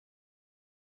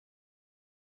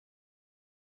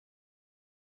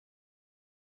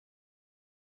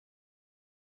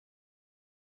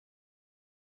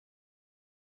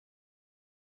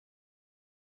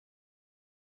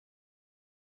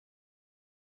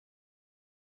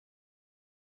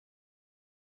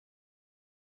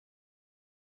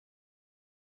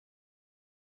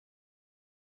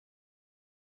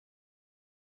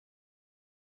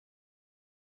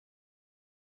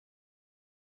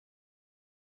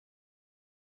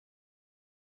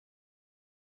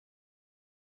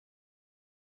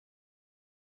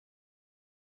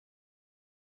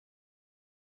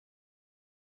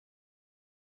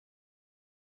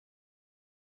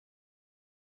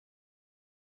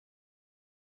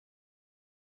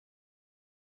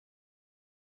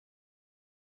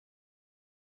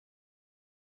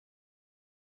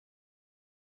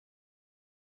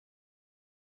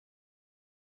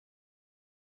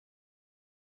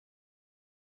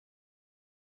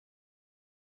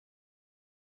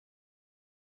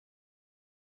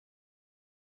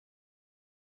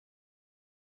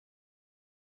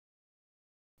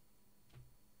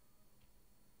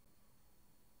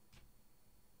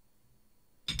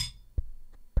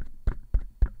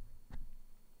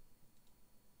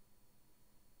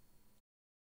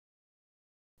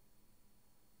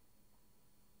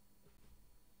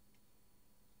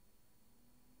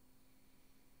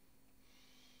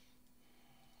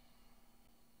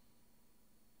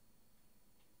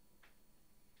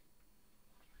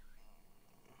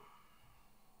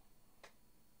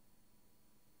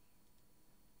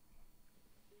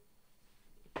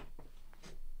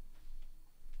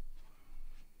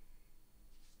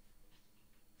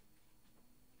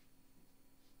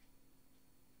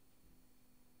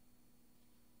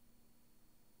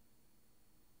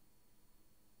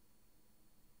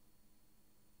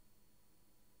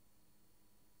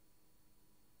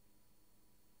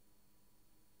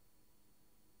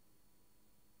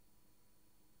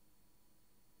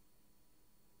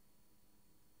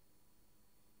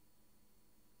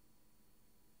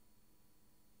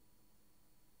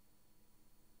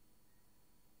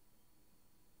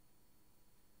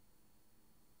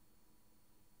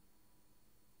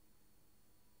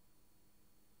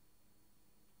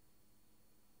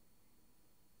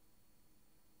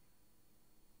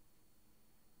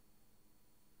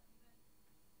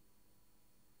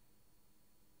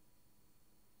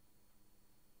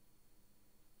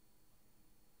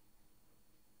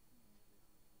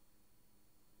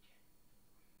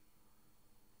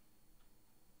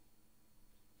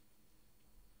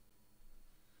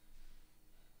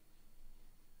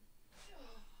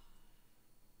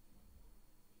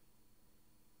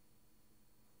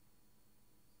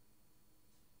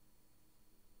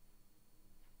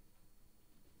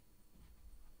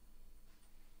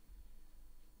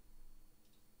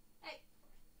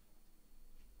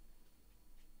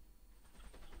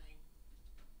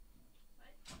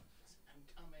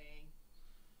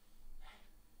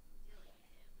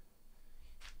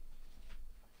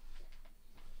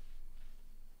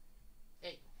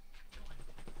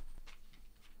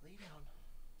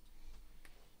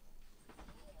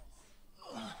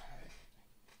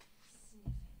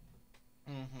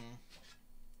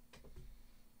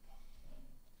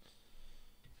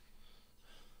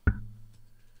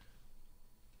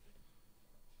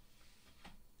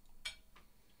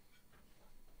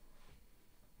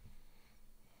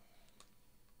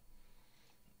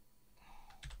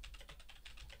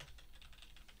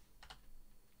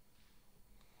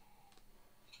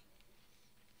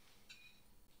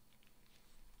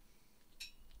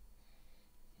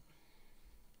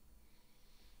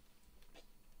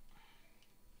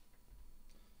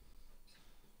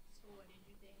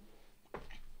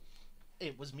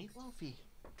was meatloafy.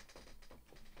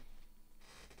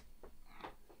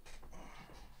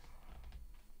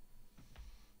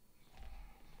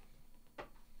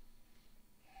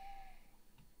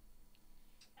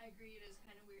 I agree, it is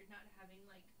kind of weird not having,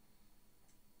 like,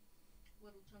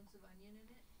 little chunks of onion in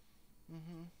it.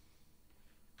 Mm-hmm.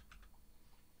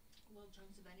 Little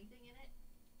chunks of anything in it.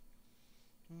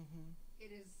 Mm-hmm.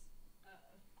 It is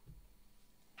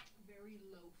very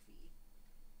loafy.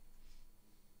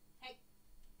 Hey!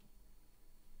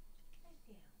 Right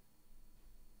down.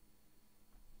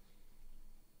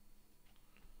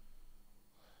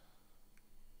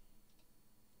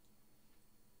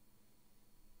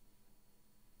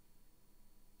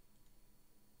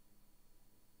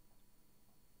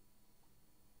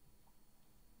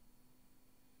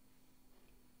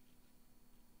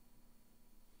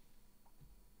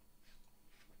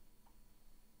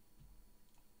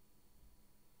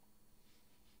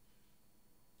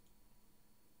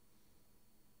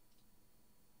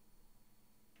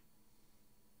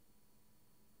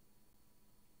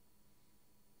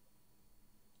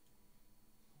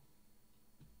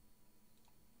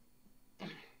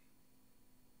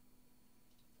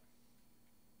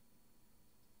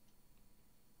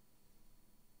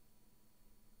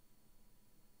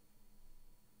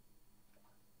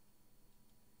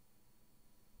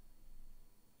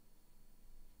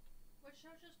 What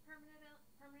show just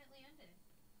permanently ended?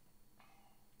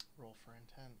 Roll for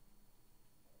intent.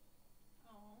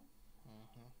 Oh.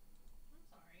 Mm-hmm. I'm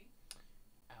sorry.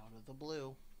 Out of the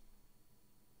blue.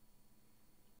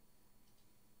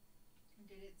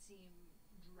 Did it seem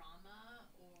drama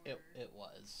or? It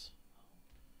was. Oh.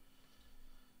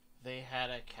 They had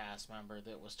a cast member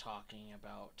that was talking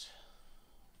about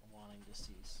wanting to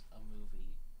see a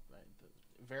movie, right? The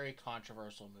very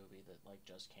controversial movie that like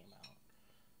just came out.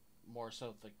 More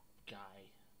so the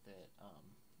guy that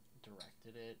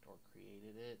directed it or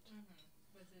created it. Mm-hmm. Was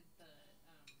it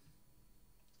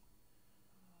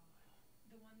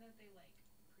the one that they like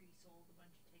pre-sold a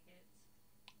bunch of tickets?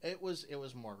 It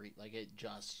was more like it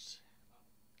just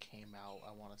came out.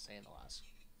 I want to say in the last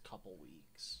couple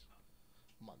weeks,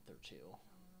 month or two.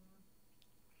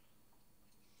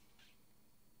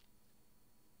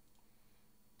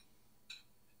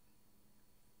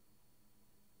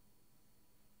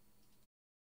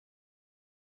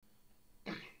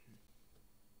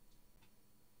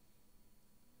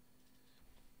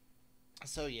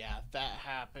 So yeah, that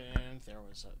happened. There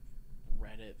was a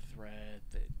Reddit thread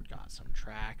that got some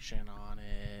traction on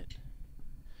it,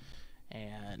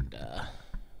 and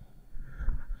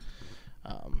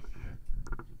um,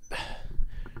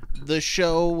 the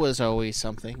show was always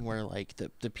something where like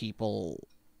the people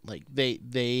like they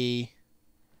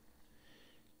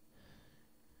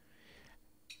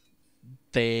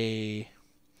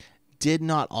did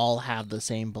not all have the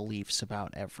same beliefs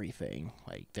about everything.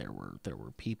 Like there were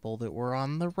people that were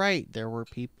on the right, there were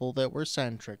people that were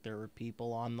centric, there were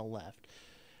people on the left.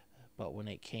 But when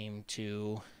it came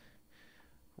to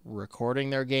recording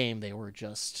their game, they were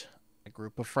just a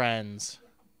group of friends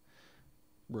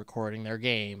recording their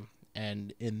game,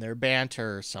 and in their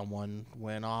banter someone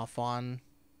went off on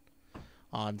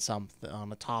something,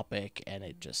 on a topic, and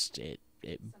it just it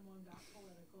Someone got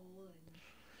political and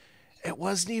it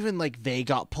wasn't even like they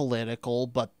got political,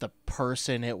 but the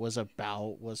person it was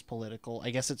about was political. I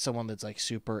guess it's someone that's like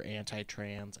super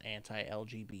anti-trans,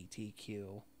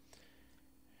 anti-LGBTQ,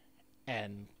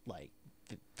 and like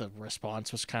the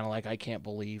response was kind of like, I can't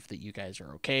believe that you guys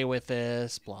are okay with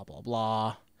this, blah blah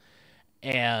blah.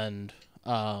 And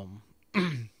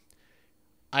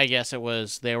I guess it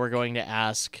was they were going to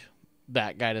ask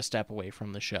that guy to step away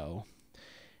from the show,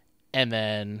 and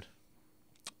then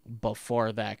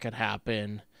before that could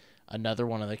happen, another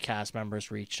one of the cast members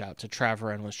reached out to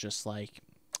Trevor and was just like,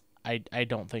 I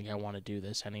don't think I want to do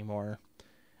this anymore.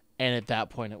 And at that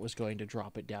point, it was going to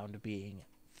drop it down to being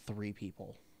 3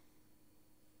 people.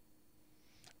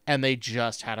 And they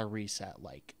just had a reset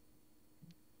like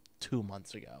 2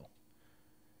 months ago.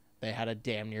 They had a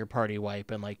damn near party wipe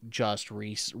and like just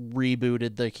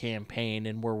rebooted the campaign,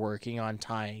 and we're working on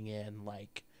tying in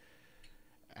like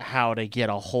how to get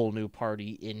a whole new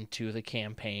party into the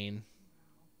campaign.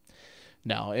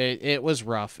 No, it was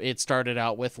rough. It started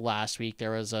out with last week.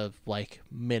 There was a like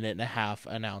minute and a half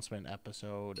announcement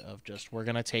episode of just, we're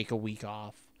gonna take a week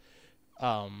off,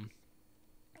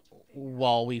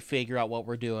 while we figure out what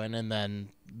we're doing, and then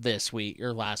this week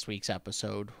or last week's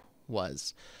episode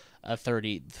was a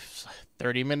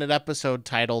 30-minute episode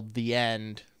titled "The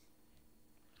End."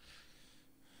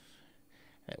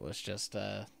 It was just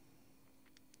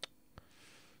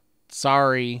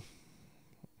sorry.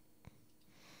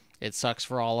 It sucks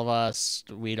for all of us.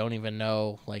 We don't even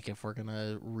know, like, if we're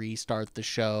gonna restart the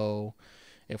show,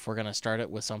 if we're gonna start it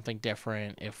with something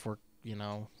different, if we're,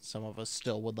 some of us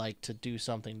still would like to do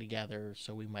something together.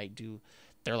 So we might do.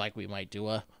 They're like, we might do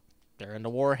a. They're into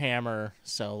Warhammer,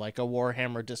 so like a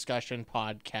Warhammer discussion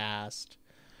podcast,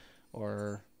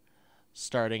 or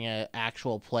starting an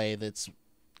actual play that's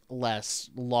less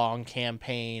long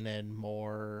campaign and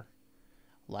more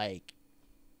like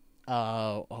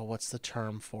what's the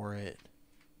term for it?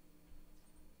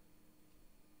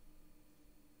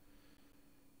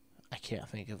 I can't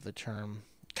think of the term.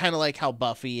 Kind of like how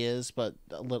Buffy is, but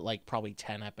like probably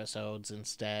 10 episodes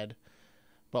instead.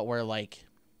 But where like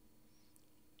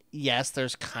yes,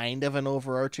 there's kind of an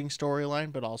overarching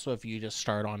storyline, but also if you just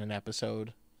start on an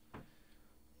episode.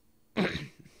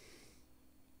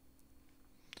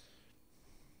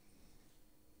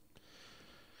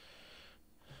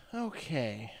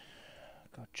 Okay.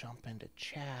 Go jump into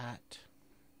chat.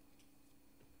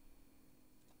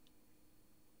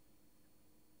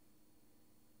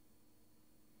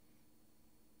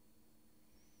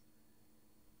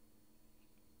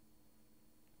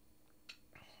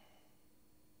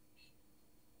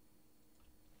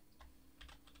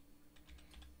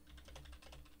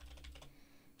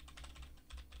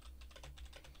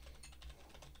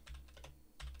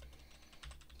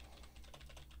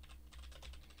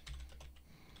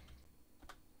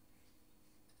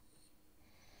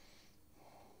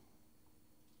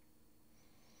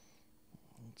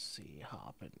 Let's see,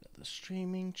 hop into the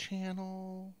streaming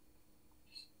channel.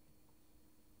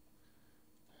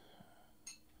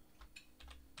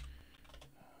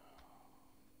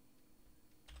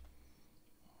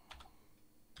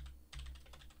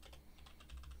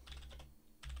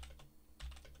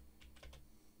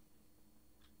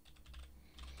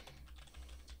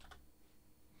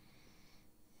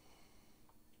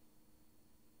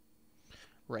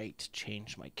 Right,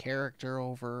 change my character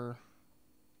over.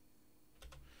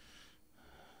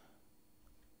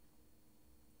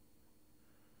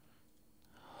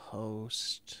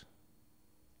 Host.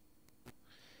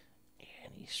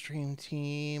 Any stream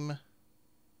team.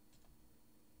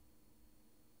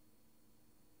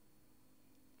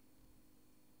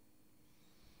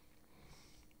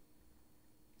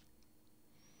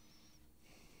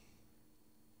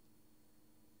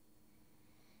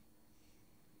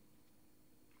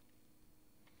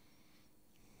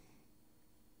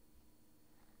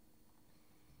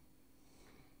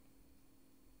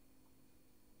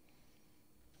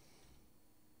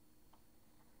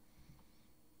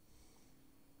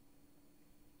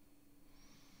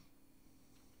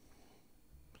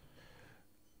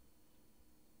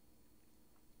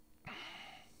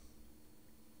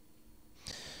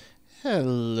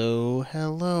 Hello,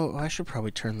 hello. Oh, I should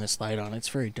probably turn this light on. It's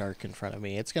very dark in front of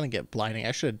me. It's going to get blinding.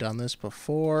 I should have done this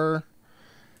before.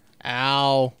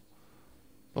 Ow.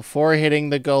 Before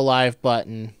hitting the go live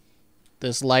button.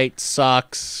 This light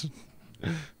sucks.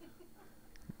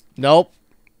 Nope.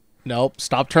 Nope.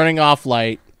 Stop turning off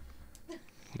light.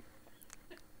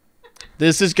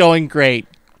 This is going great.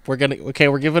 We're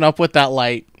giving up with that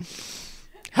light.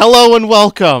 Hello and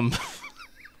welcome.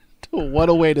 What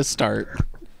a way to start.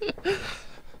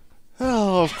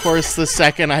 Oh, of course, the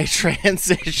second I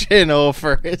transition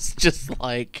over, it's just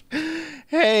like,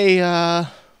 hey,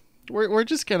 we're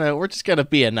just gonna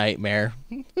be a nightmare.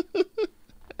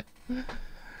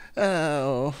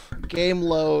 Oh, game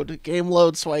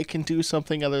load, so I can do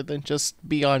something other than just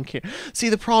be on camera. See,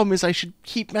 the problem is I should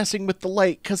keep messing with the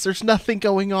light because there's nothing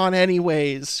going on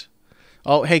anyways.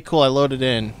 Oh, hey, cool, I loaded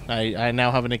in. I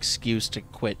now have an excuse to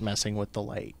quit messing with the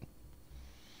light.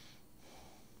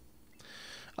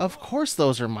 Of course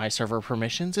those are my server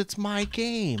permissions. It's my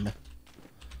game.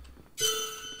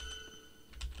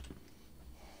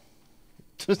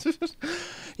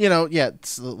 Yeah,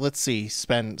 let's see.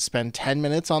 Spend 10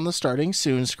 minutes on the starting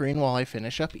soon screen while I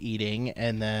finish up eating,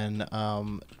 and then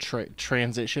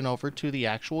transition over to the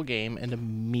actual game and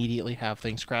immediately have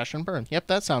things crash and burn. Yep,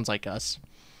 that sounds like us.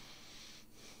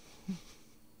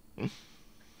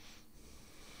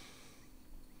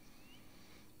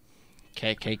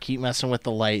 Okay, keep messing with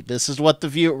the light. This is what the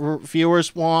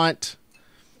viewers want.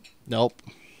 Nope.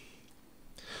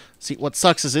 See, what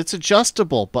sucks is it's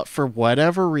adjustable, but for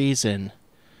whatever reason...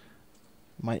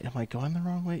 Am I going the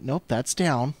wrong way? Nope, that's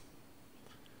down.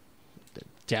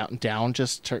 Down,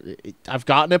 just turn... I've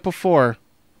gotten it before.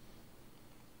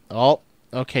 Oh,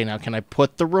 okay, now can I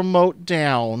put the remote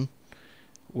down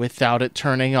without it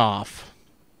turning off?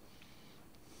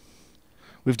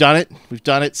 We've done it. We've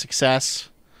done it. Success.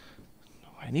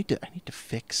 I need to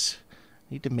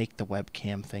make the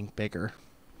webcam thing bigger.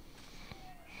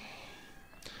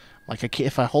 Like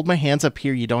if I hold my hands up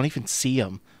here, you don't even see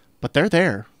them, but they're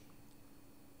there.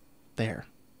 There.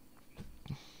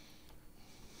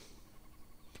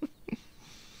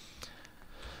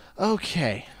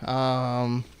 Okay.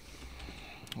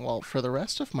 Well, for the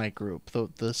rest of my group,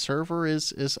 the server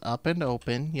is up and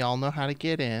open. Y'all know how to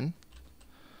get in.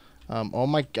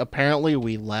 Apparently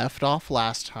we left off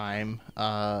last time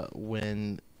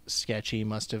when Sketchy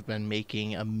must have been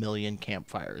making 1,000,000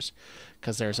 campfires,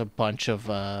 because there's a bunch of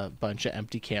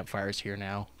empty campfires here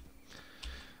now.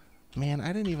 Man, I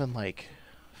didn't even like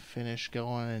finish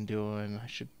going and doing. I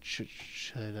should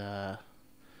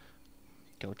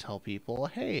go tell people,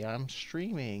 hey, I'm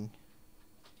streaming.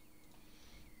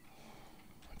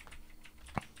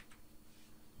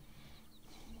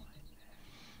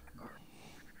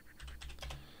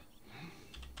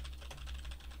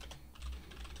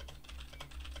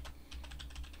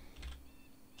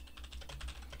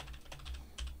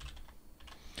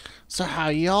 So how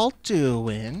y'all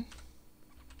doing?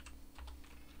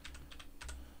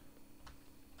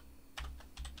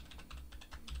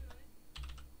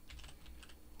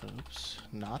 Oops,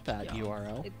 not that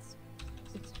URL.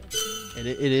 It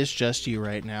is just you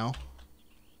right now.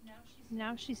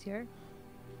 Now she's here.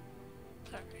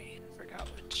 Sorry, I forgot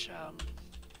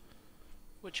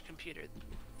which computer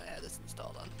I had this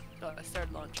installed on. So I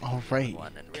started launching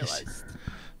one and realized.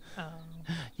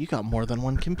 You got more than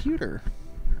one computer.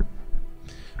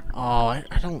 Oh, I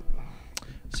don't...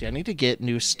 See, I need to get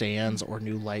new stands or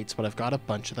new lights, but I've got a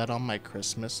bunch of that on my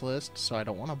Christmas list, so I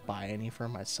don't want to buy any for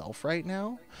myself right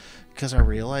now. Because I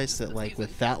realized that, like,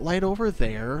 with that light over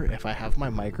there, if I have my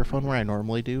microphone where I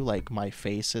normally do, like, my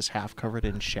face is half covered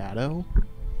in shadow.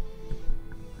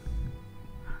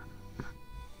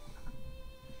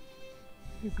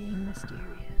 You're being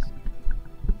mysterious.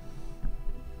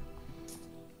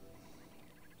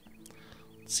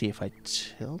 Let's see if I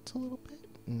tilt a little bit.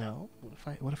 No.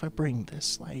 What if I bring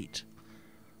this light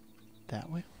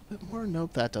that way a little bit more?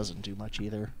 Nope, that doesn't do much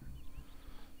either.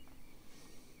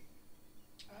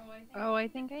 Oh, I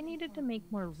think I needed to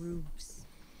make more roofs.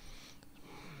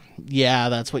 Yeah,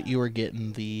 that's what you were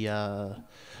getting. The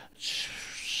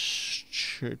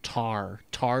tar.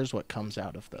 Tar's what comes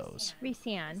out of those.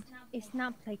 Resian, it's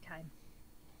not playtime.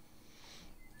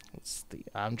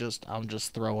 I'm just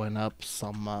throwing up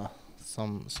some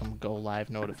go live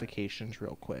notifications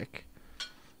real quick,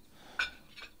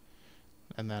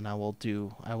 and then I will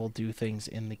do things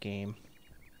in the game.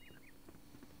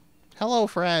 Hello,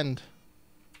 friend.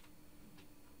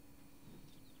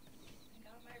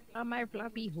 On my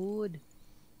floppy hood.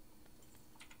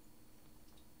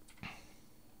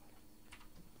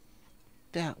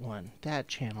 That one, that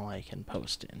channel I can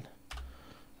post in.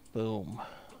 Boom.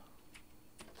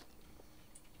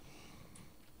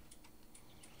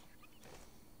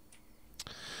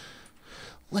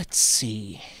 Let's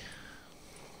see.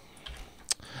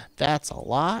 That's a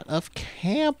lot of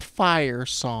campfire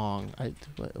song.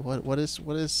 What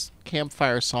is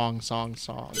campfire songs?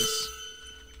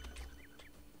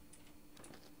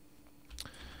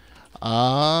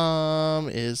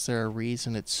 Is there a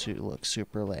reason it looks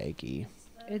super laggy?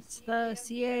 It's the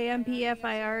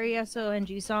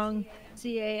CAMPFIRESONG song.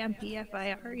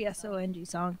 CAMPFIRESONG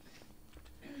song.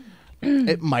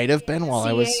 It might have been while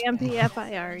I was...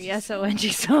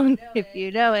 CAMPFIRESONG song. If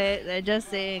you know it, then just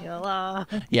sing along.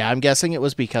 Yeah, I'm guessing it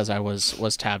was because I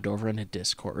was tabbed over in a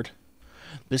Discord.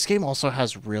 This game also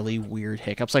has really weird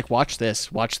hiccups. Like, watch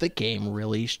this. Watch the game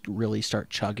really start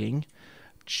chugging.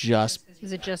 Is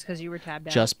it just because you were tabbed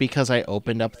out? Just because I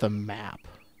opened up the map.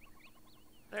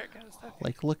 There it goes. Okay.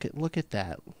 Like, look at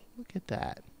that. Look at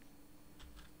that.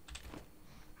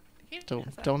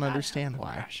 Don't understand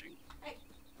why. Crashing.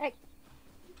 Hey,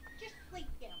 just lay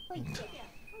down, lay down,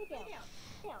 lay down.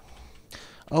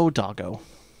 Oh, doggo.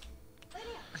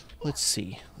 Let's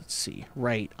see.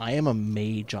 Right, I am a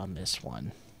mage on this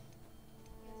one.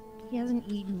 He hasn't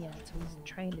eaten yet, so he's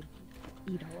trying to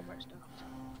eat all of our stuff.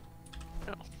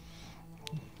 Oh.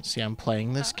 See, I'm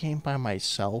playing this game by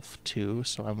myself, too,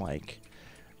 so I'm, like,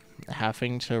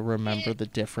 having to remember the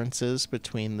differences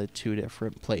between the two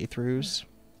different playthroughs.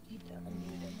 You don't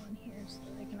mute him on here so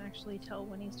that I can actually tell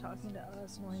when he's talking to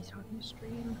us and when he's talking to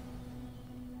stream.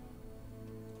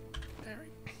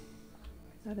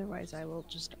 Otherwise, I will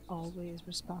just always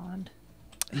respond.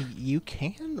 You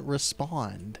can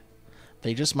respond.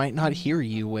 They just might not hear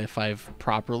you if I've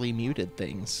properly muted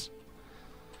things.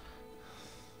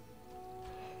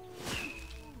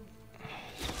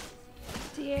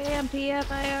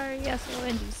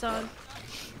 CAMPFIRESONG song.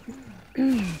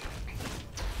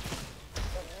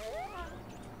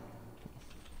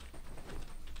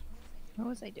 What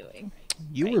was I doing?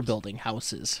 You were building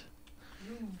houses.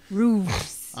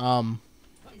 Roofs. Is that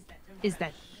Is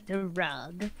that the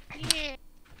rug? Here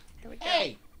we go.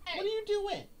 Hey, what are you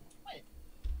doing?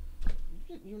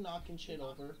 You knocking shit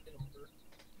over.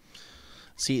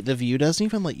 See, the view doesn't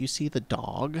even let you see the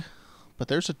dog, but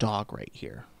there's a dog right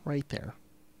here, right there.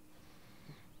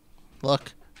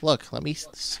 Look, let me...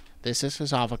 This is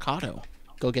his avocado.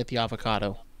 Go get the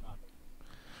avocado.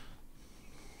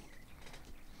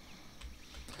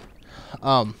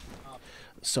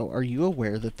 So are you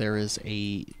aware that there is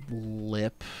a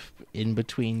lip in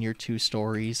between your two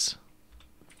stories?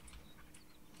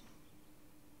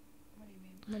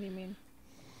 What do you mean?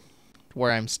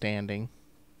 Where I'm standing.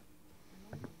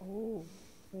 Oh,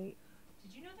 wait.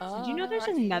 Did Did you know there's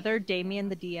another Damien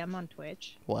the DM on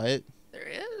Twitch? What? There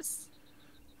is.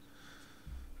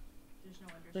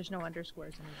 There's no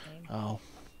underscores in his name. Oh.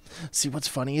 See, what's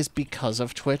funny is because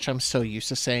of Twitch, I'm so used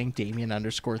to saying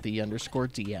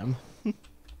Damien_the_DM.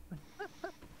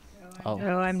 Oh.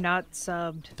 No, I'm not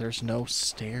subbed. There's no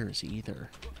stairs either.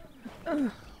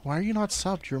 Why are you not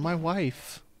subbed? You're my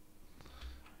wife.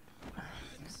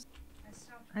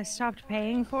 I stopped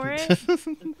paying for it.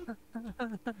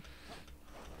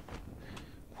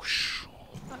 Whoosh.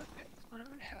 I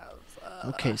don't have,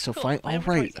 Okay, so cool, fine. my All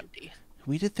inventory's right. empty.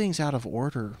 We did things out of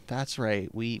order. That's right.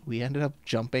 We ended up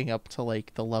jumping up to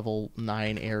like the level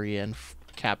 9 area and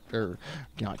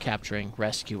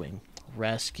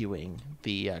rescuing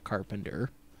the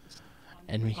carpenter.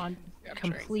 And we On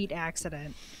Capturing. complete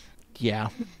accident. yeah.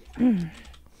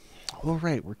 All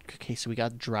right. Okay, so we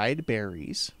got dried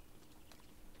berries.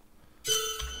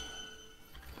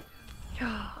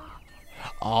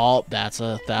 Oh, that's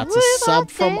a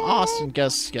sub from Austin.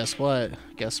 Guess what?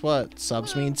 Guess what?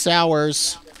 Subs mean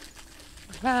sours.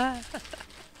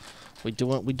 We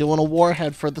doing a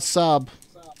warhead for the sub.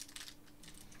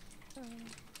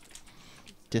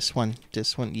 This one.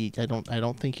 I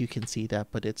don't think you can see that,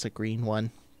 but it's a green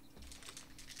one.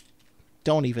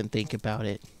 Don't even think about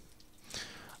it.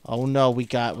 Oh no, we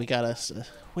got us.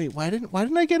 Wait, why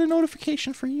didn't I get a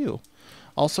notification for you?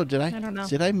 Also, did I don't know.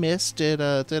 did I miss? Did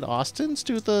Austin's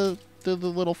do the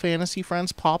little fantasy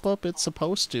friends pop up? It's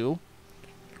supposed to.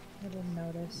 I didn't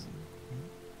notice.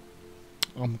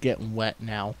 I'm getting wet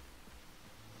now.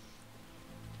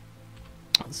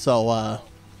 So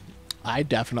I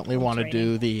definitely want to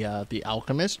do the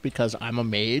alchemist because I'm a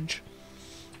mage,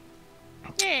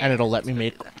 and it'll let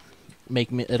me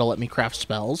it'll let me craft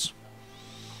spells.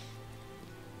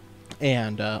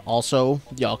 And also,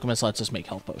 the alchemist lets us make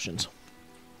health potions.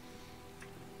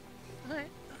 Alright,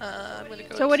 I'm gonna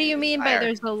go So what do to you mean by fire.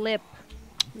 there's a lip?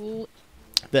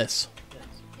 This.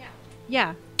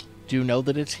 Yeah. Do you know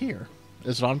that it's here?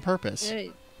 Is it on purpose?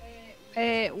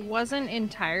 It wasn't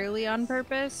entirely on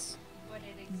purpose,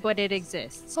 but it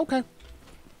exists. Okay.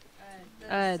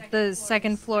 The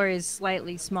second floor is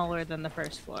slightly smaller than the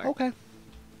first floor. Okay.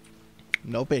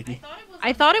 No biggie.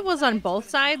 I thought it was on both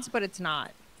sides, but it's not.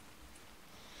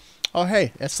 Oh,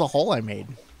 hey, it's the hole I made.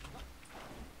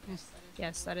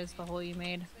 Yes, that is the hole you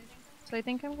made. So I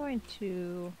think I'm going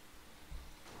to...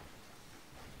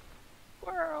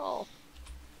 Squirrel.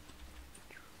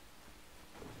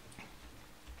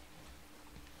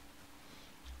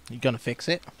 You gonna fix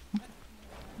it?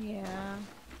 Yeah.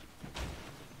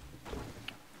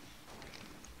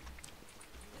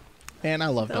 Man, I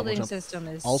love double Building jump. system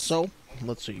is... Also,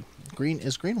 let's see. Green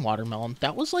watermelon.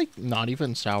 That was like not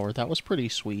even sour. That was pretty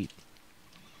sweet.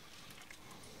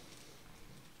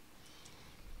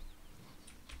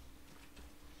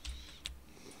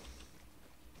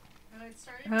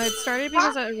 It started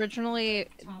because originally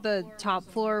the top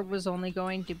floor was only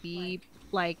going to be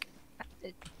like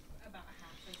about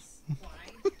half as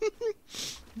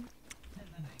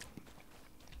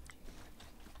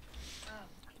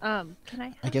wide. can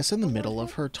I I guess in the middle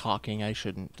of her talking, I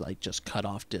shouldn't like just cut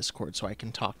off Discord so I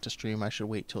can talk to stream. I should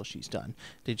wait till she's done.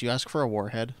 Did you ask for a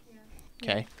warhead? Yeah.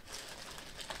 Okay.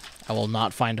 I will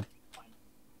not find a...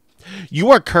 You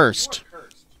are cursed.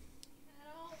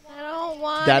 I don't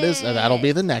want That'll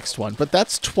be the next one. But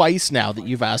that's twice now that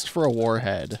you've asked for a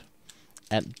warhead.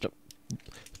 And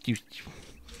you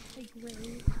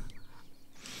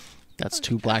that's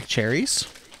 2 black cherries.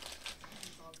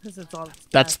 because it's all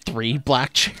That's 3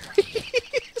 black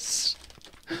cherries.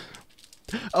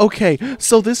 Okay,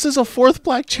 so this is a 4th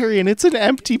black cherry and it's an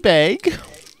empty bag.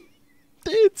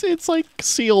 It's like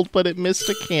sealed, but it missed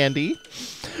a candy.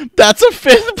 That's a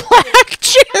 5th black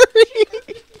cherry.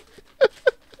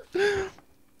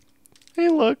 Hey,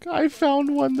 look, I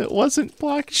found one that wasn't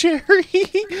black cherry.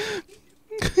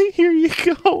 Here you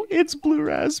go. It's blue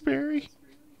raspberry.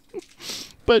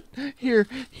 But here,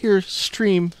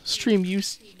 stream.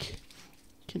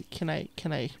 Can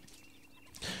I?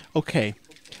 Okay.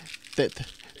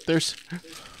 There's.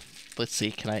 Let's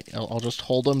see. I'll just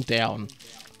hold them down.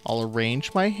 I'll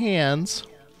arrange my hands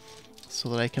so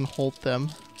that I can hold them.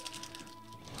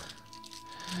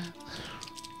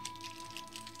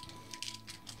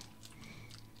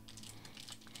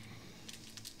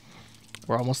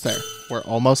 We're almost there. We're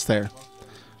almost there.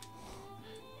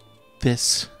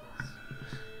 There's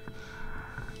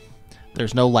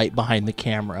no light behind the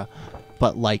camera,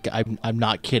 but like I'm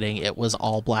not kidding. It was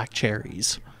all black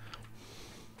cherries.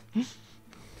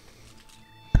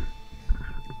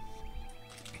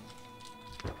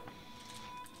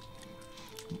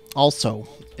 Also,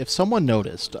 if someone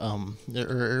noticed,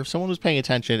 or if someone was paying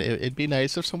attention, it'd be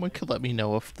nice if someone could let me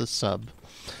know if the sub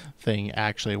thing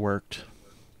actually worked.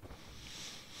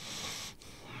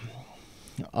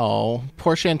 Oh,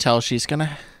 poor Chantel, she's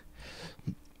gonna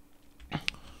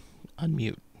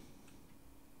unmute.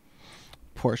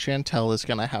 Poor Chantel is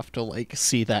gonna have to like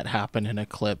see that happen in a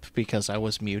clip because I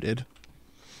was muted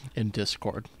in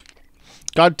Discord.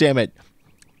 God damn it.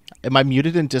 Am I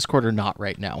muted in Discord or not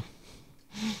right now?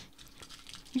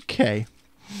 Okay.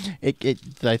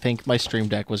 I think my stream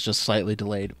deck was just slightly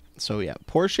delayed. So yeah,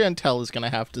 poor Chantel is gonna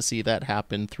have to see that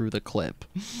happen through the clip.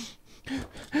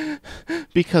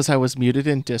 Because I was muted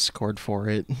in Discord for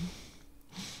it.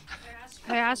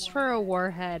 I asked for a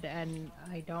warhead and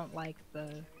I don't like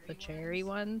the cherry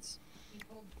ones.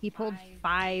 He pulled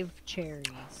 5 cherries.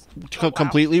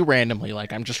 Completely randomly,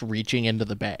 like I'm just reaching into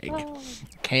the bag. Oh.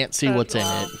 Can't see what's in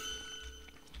it.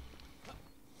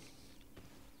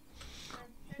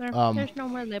 There's no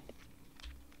more lip.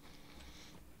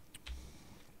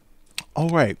 All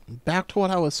right, back to what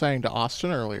I was saying to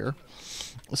Austin earlier.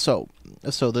 So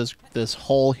this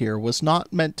hole here was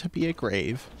not meant to be a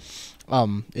grave.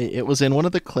 It was in one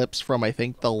of the clips from I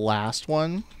think the last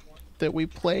one that we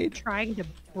played. Trying to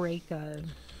break a.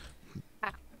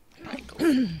 I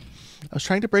was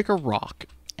trying to break a rock,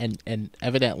 and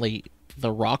evidently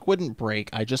the rock wouldn't break.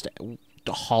 I just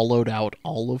hollowed out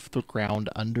all of the ground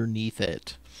underneath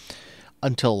it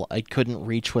until I couldn't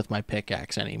reach with my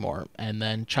pickaxe anymore. And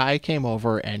then Chai came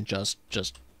over and just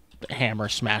hammer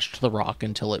smashed the rock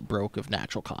until it broke of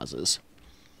natural causes.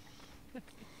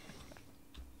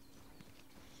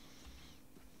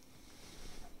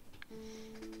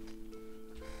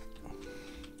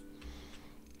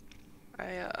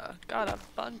 I got a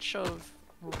bunch of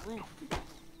roof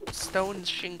stone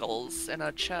shingles in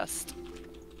a chest.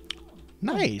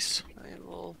 Nice. I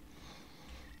will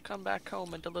come back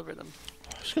home and deliver them.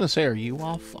 I was gonna say, are you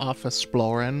off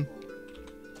exploring?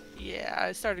 Yeah,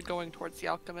 I started going towards the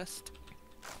alchemist.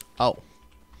 Oh,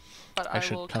 But I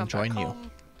should come join you.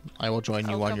 I will join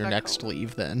you on your next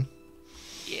leave then.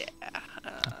 Yeah.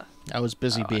 I was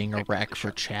busy being a wreck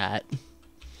for chat.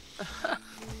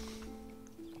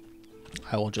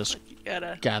 I will just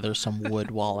gather some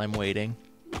wood while I'm waiting.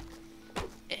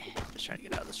 Let's try to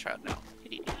get out of this trout now.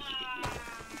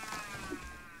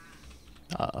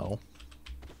 Uh-oh.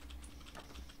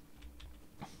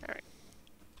 Alright.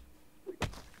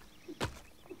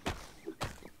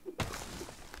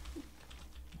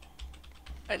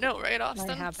 I know, right, Austin?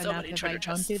 I have so enough many if I treasure don't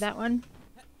chests. do that one.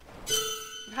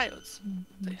 Coyotes.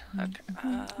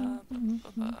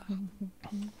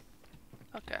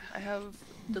 Okay, I have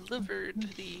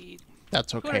delivered the...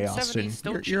 That's okay, 270 Austin.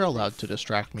 stone You're allowed shingles. to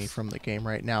distract me from the game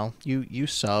right now. You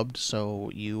subbed,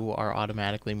 so you are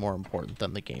automatically more important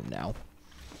than the game now.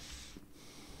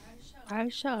 I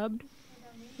subbed.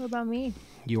 What about me?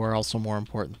 You are also more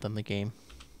important than the game.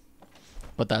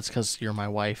 But that's because you're my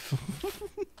wife.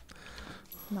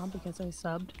 Not because I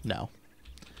subbed. No.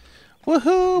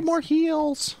 Woohoo! More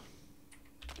heals!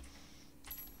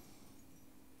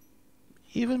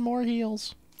 Even more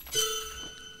heals.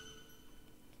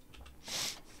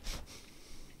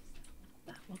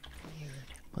 That looked weird.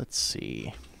 Let's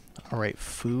see. Alright,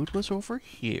 food was over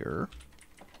here.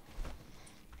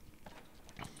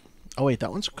 Oh wait,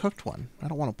 that one's a cooked one. I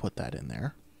don't want to put that in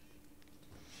there.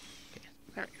 Okay,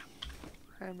 there we go.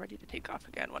 I'm ready to take off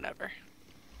again whenever.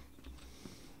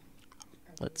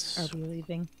 Let's... Are we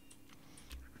leaving?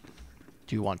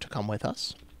 Do you want to come with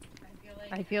us?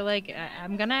 I feel like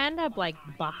I'm gonna end up like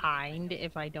behind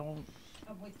if I don't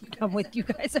come with you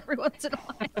guys every once in a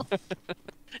while.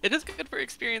 It is good for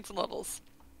experience and levels.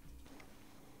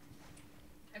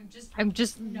 I'm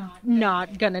just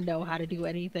not gonna know how to do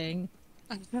anything.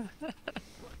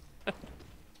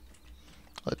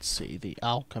 Let's see. The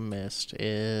alchemist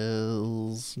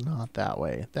is not that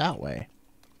way. That way.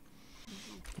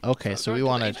 Okay, so we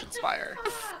wanted... Fire.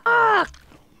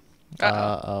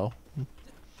 Uh-oh.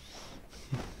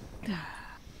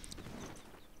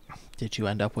 Did you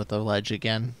end up with a ledge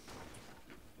again?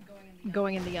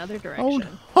 Going in the other Oh direction.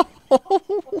 no!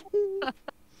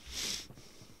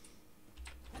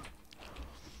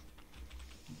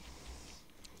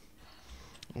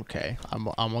 Okay, I'm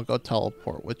gonna go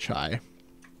teleport with Chai.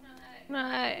 No,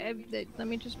 let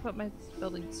me just put my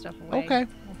building stuff away. Okay.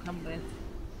 I'll come with.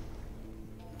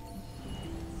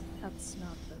 That's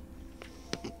not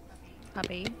the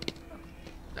puppy.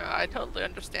 No, I totally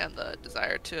understand the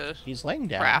desire to He's laying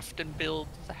down. craft and build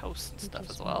the house and Which stuff is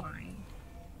as well. fine.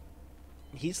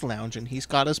 He's lounging. He's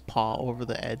got his paw over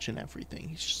the edge and everything.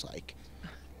 He's just like,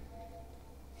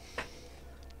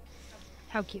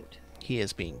 How cute. he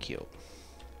is being cute.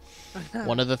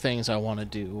 One of the things I want to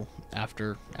do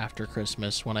after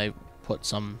Christmas, when I put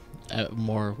some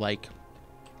more like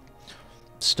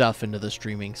stuff into the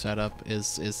streaming setup,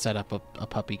 is set up a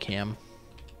puppy cam.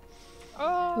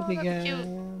 Oh, Puppy that'd be cute.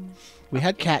 game. We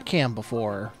had cat cam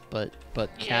before, but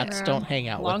cats Yeah, don't hang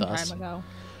out long with us. time ago.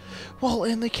 Well,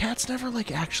 and the cat's never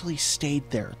like actually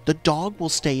stayed there. The dog will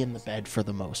stay in the bed for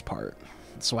the most part.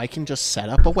 So I can just set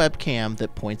up a webcam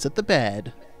that points at the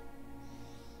bed.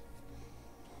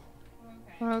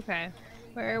 Okay.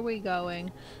 Where are we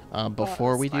going?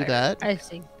 Before we do spider. that, I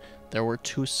see. there were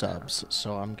 2 subs,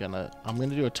 so I'm gonna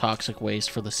do a toxic waste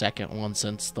for the second one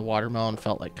since the watermelon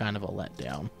felt like kind of a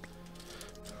letdown.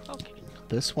 Okay.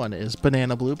 This one is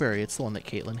banana blueberry. It's the one that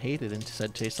Caitlin hated and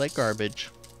said tastes like garbage.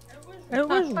 It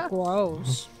was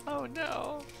gross. Oh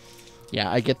no.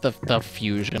 Yeah, I get the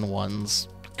fusion ones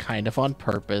kind of on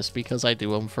purpose because I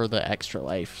do them for the extra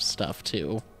life stuff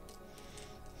too.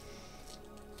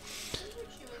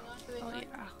 Oh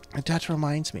yeah. And that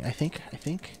reminds me. I think.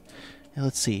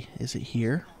 Let's see. Is it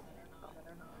here?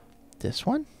 This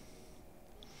one.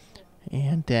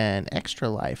 And then extra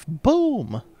life.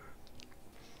 Boom.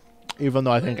 Even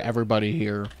though I think everybody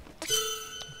here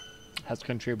has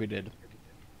contributed.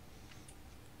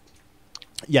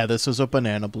 Yeah, this is a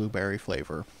banana blueberry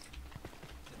flavor.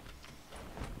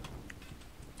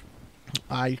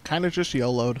 I kind of just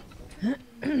YOLO'd. Oh,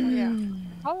 yeah.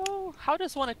 How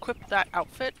does one equip that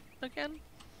outfit again?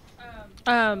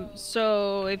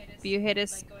 So if you hit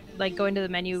go into the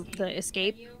menu, the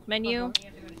escape menu,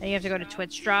 and you have to go to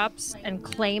Twitch drops and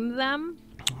claim them.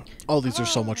 Oh, these are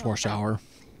so much more sour.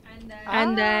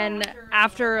 And then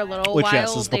after a little Which, while,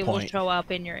 yes, is the they will point. show up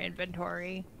in your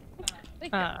inventory.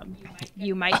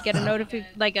 You might get a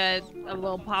a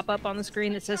little pop-up on the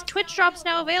screen that says Twitch drops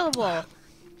now available,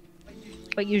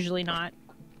 but usually not.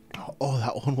 Oh,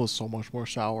 that one was so much more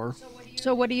sour.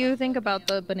 So what do you think about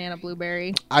the banana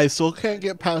blueberry? I still can't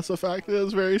get past the fact that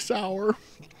it's very sour.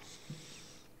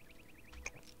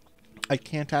 I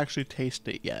can't actually taste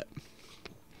it yet.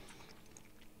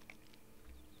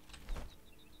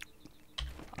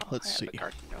 Let's I have see. a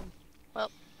garden gnome.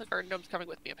 Well, the garden gnome's coming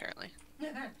with me apparently.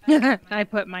 I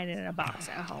put mine in a box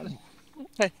at home.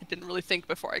 I didn't really think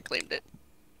before I claimed it.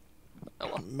 Oh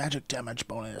well. Magic damage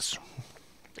bonus.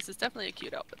 This is definitely a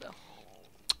cute outfit though.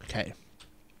 Okay.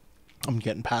 I'm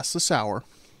getting past the sour.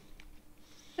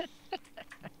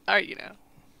 Alright, you know.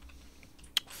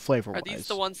 Flavor Are these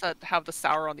the ones that have the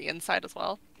sour on the inside as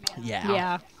well?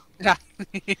 Yeah. Yeah.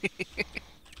 Yeah.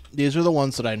 These are the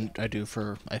ones that I do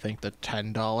for, I think, the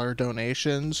 $10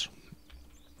 donations.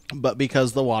 But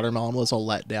because the watermelon was a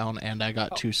letdown and I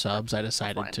got 2 subs, I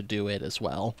decided fine. to do it as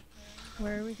well.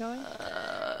 Where are we going?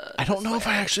 I don't know if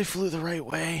I actually flew the right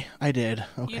way. I did.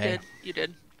 Okay. You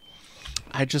did.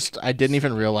 I didn't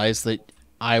even realize that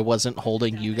I wasn't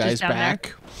holding you guys down there?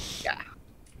 back. Yeah.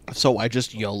 So I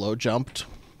just YOLO jumped.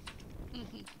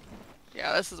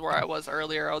 Yeah, this is where I was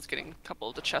earlier. I was getting a couple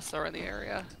of the chests that were in the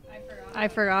area. I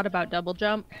forgot about double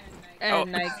jump,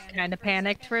 and Oh. I kind of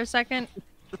panicked for a second.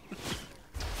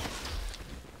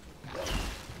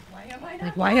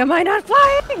 Like, why am I not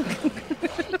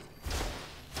flying?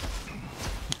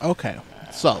 Okay.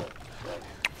 So,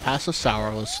 past the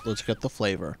sour, let's get the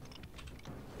flavor.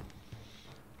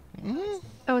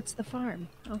 Oh, it's the farm.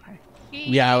 Okay.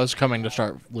 Yeah, I was coming to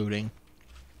start looting.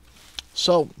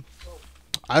 So,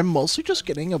 I'm mostly just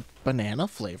getting a banana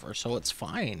flavor, so it's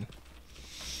fine.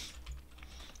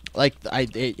 Like,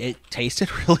 it tasted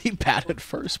really bad at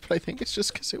first, but I think it's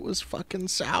just because it was fucking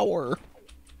sour.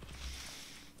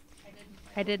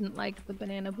 I didn't like the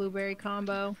banana blueberry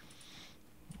combo.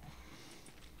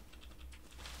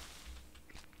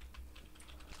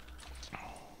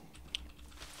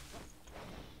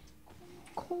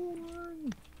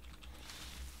 Corn.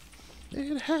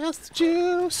 It has the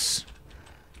juice.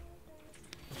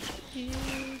 I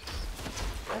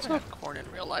haven't had corn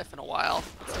in real life in a while.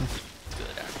 It's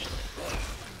good, actually.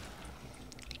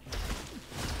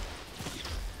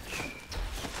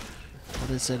 What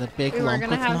is it? A big We were lump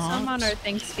gonna with have knots? some on our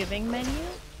Thanksgiving menu.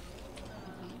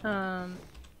 I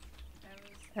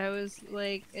was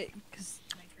like, because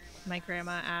my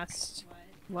grandma asked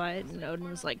what, and Odin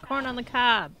was like, corn on the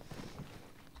cob.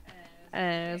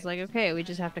 And I was like, okay, we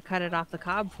just have to cut it off the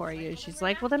cob for you. She's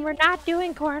like, well, then we're not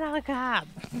doing corn on the cob.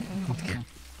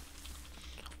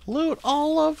 Loot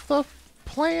all of the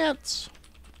plants.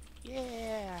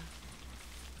 Yeah.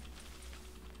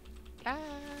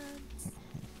 Plants.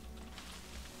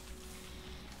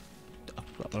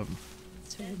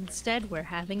 So instead, we're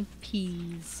having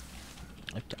peas.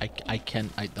 I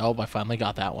finally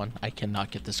got that one. I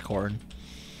cannot get this corn.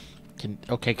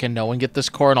 Can no one get this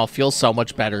corn? I'll feel so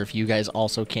much better if you guys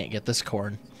also can't get this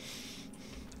corn.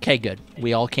 Okay, good.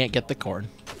 We all can't get the corn.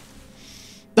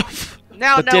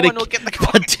 Now no one will get the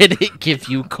corn. But did it give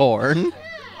you corn?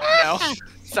 No.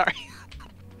 Sorry.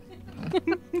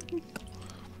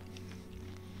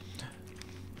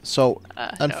 So,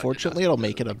 No, unfortunately, it'll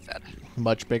make it a sad.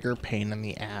 much bigger pain in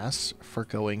the ass for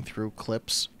going through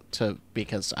clips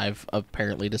because I've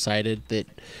apparently decided that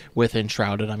with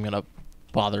Enshrouded, I'm going to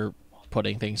bother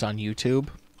putting things on YouTube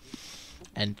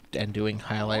and doing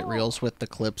highlight reels with the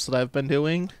clips that I've been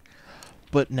doing.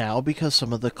 But now, because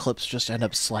some of the clips just end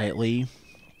up slightly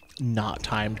not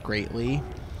timed greatly,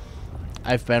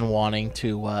 I've been wanting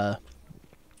to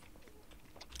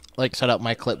like set up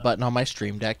my clip button on my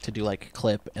stream deck to do like a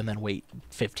clip and then wait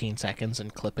 15 seconds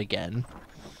and clip again.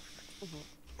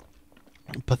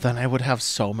 But then I would have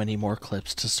so many more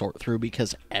clips to sort through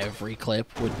because every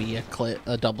clip would be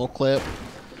a double clip.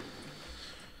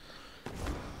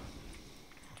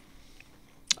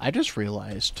 I just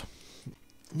realized.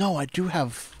 No, I do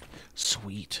have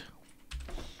sweet.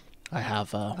 I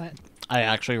have I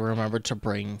actually remembered to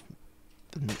bring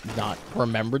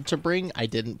I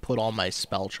didn't put all my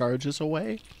spell charges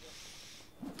away.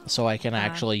 So I can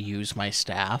actually use my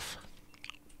staff.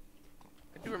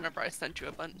 I do remember I sent you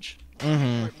a bunch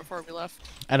Mm-hmm. before we left.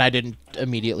 And I didn't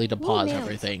immediately pause nails.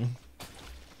 everything.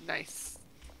 Nice.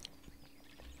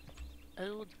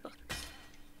 Old books.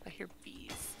 I hear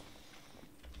bees.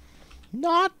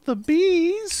 Not the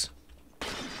bees.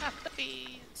 Not the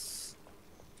bees.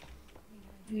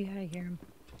 Yeah, I hear him.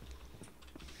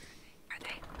 Are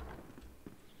they?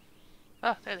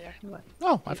 Oh, there they are. What?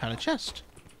 Oh, I found a chest.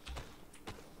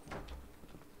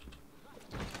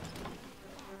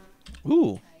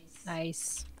 Ooh,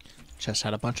 Nice. chest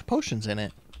had a bunch of potions in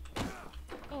it.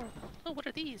 Oh, what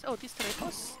are these? Oh, these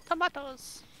tomatoes.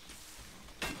 Tomatoes.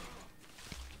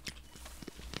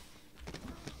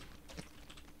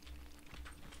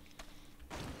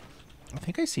 I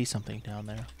think I see something down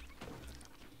there.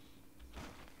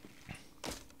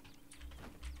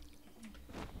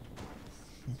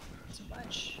 So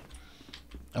much.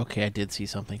 Okay, I did see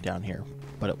something down here,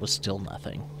 but it was still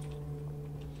nothing.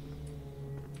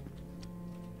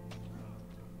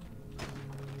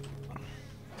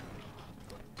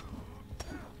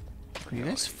 Are you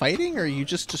guys fighting, or are you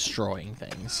just destroying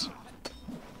things?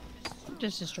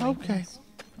 Just destroying Okay. things.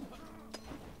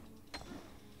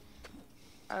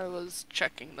 I was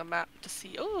checking the map to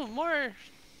see, oh, more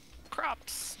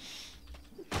crops.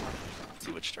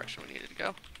 See which direction we needed to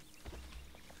go.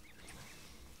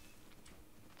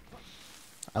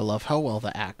 I love how well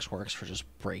the axe works for just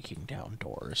breaking down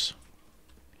doors.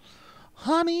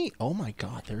 Honey! Oh my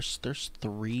god, there's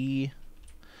 3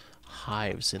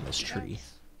 hives in this tree.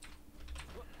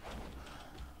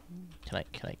 Can I...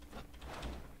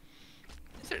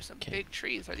 These are some Okay. big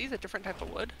trees. Are these a different type of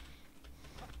wood?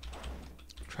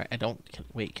 Try...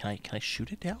 Wait, can I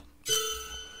shoot it down?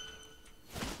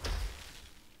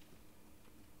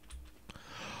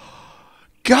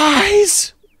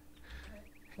 Guys!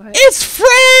 What? It's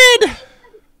Fred!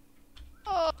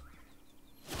 Oh.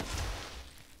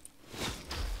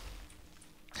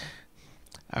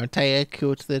 Aren't I a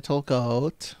cute little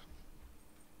goat?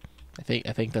 I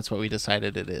think that's what we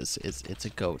decided it is. It's a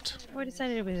goat. We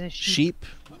decided it was a sheep. Sheep?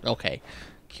 Okay.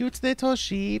 Cute little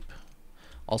sheep.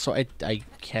 Also, I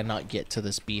cannot get to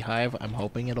this beehive. I'm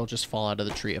hoping it'll just fall out of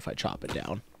the tree if I chop it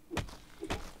down.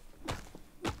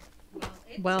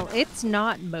 Well, it's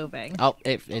not moving. Oh,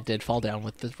 it did fall down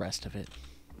with the rest of it.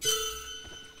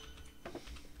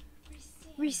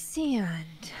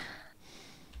 Resand.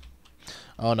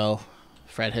 Oh no.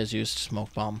 Fred has used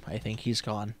smoke bomb. I think he's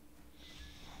gone.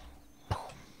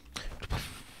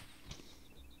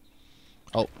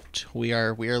 Oh, we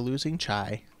are losing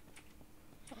Chai.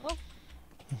 Oh.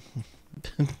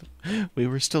 We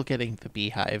were still getting the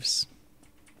beehives.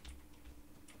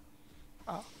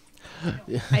 Oh.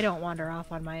 I don't wander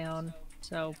off on my own,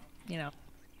 so, you know.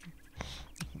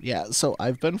 Yeah, so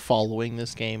I've been following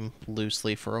this game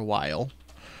loosely for a while.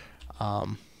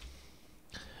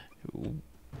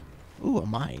 Ooh, a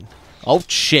mine. Oh,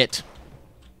 shit.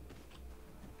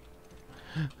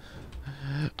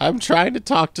 I'm trying to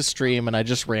talk to stream, and I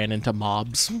just ran into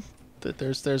mobs.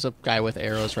 There's a guy with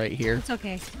arrows right here. It's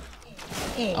okay.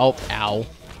 Oh, ow.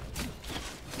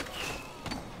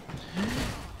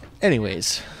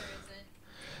 Anyways.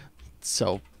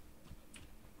 So,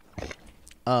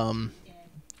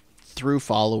 through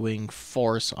following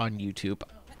Force on YouTube,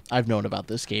 I've known about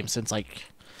this game since, like,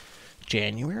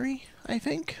 January, I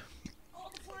think.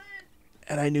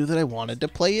 And I knew that I wanted to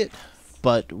play it,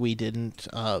 but we didn't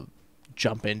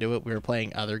jump into it. We were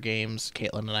playing other games.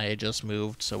 Caitlin and I had just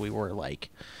moved, so we were, like,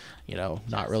 you know,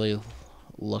 not really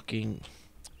looking.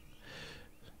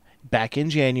 Back in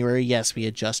January, yes, we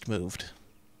had just moved.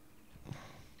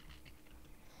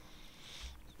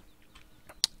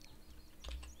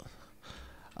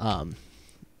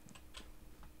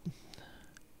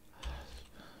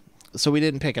 So we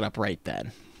didn't pick it up right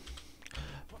then.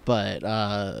 But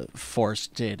Force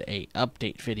did a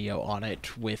update video on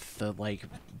it with the, like,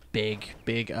 big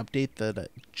update that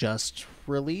just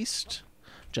released.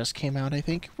 Just came out, I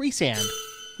think. Resand.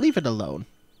 Leave it alone.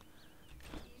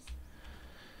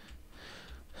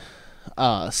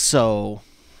 So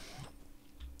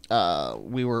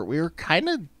we were kind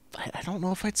of, I don't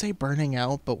know if I'd say burning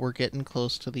out, but we're getting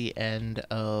close to the end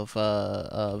of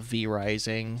V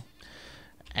Rising,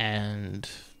 and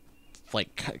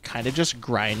like kind of just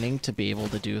grinding to be able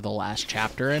to do the last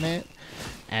chapter in it.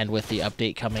 And with the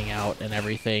update coming out and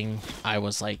everything, I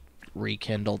was like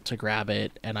rekindled to grab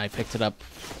it, and I picked it up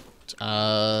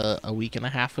a week and a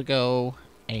half ago,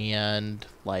 and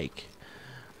like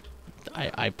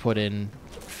I put in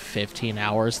 15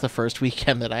 hours the first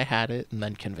weekend that I had it, and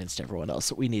then convinced everyone else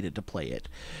that we needed to play it.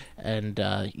 And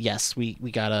yes, we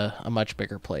got a much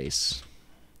bigger place.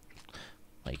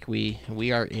 Like we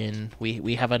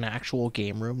have an actual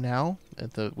game room now.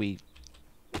 We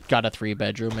got a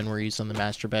 3-bedroom, and we're using the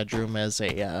master bedroom as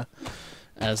a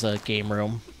game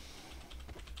room.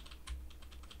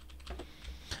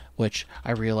 Which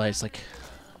I realize, like,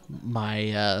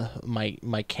 my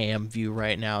cam view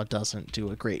right now doesn't do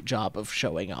a great job of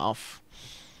showing off.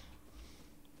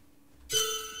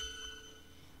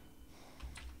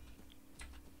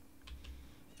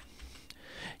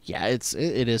 Yeah, it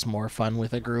is more fun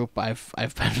with a group. I've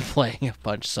been playing a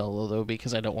bunch solo though,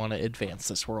 because I don't want to advance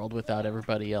this world without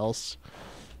everybody else.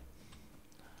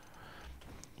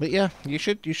 But yeah, you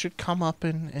should come up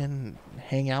and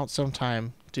hang out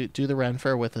sometime. Do the Ren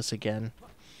Fair with us again.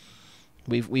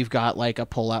 We've got like a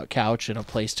pull-out couch and a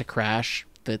place to crash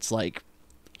that's like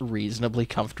reasonably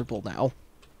comfortable now.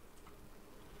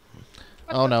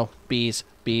 Oh no, bees.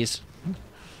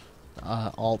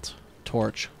 Alt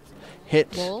torch.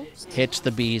 Hit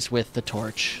the bees with the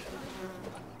torch.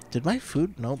 Did my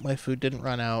food? Nope, my food didn't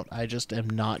run out. I just am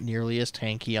not nearly as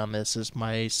tanky on this as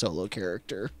my solo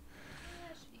character.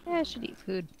 Yeah, I should eat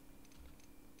food.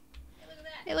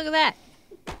 Hey, look at that!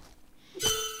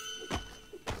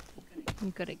 I'm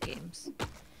good at games.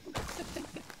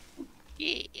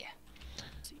 Yeah.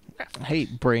 Hey,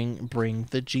 bring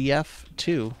the GF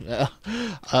too.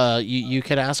 You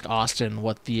could ask Austin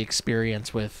what the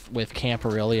experience with Camp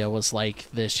Erylia was like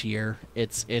this year.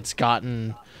 It's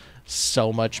gotten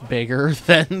so much bigger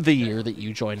than the year that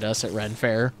you joined us at Ren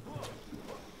Fair.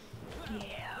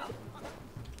 Yeah.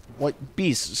 What,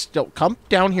 bees? Still come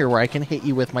down here where I can hit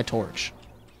you with my torch.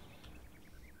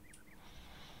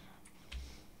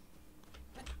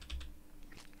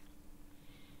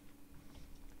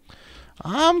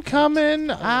 I'm coming.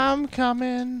 Do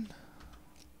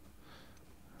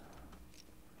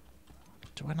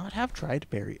I not have dried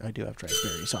berry? I do have dried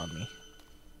berries on me.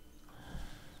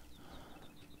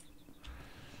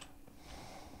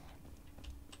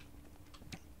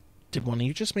 Did one of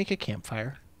you just make a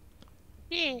campfire?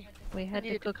 Yeah. We had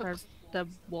to cook the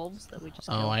wolves that we just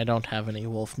killed. Oh, I don't have any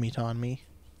wolf meat on me.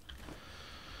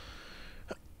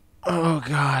 Oh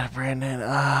God, Brandon.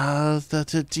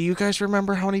 Do you guys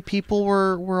remember how many people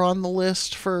were on the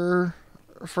list for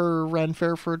Ren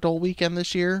Fair for Adult Weekend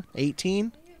this year?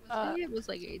 18? I think it was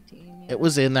like 18. Yeah. It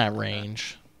was in that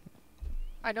range.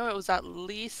 I know it was at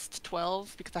least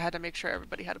 12 because I had to make sure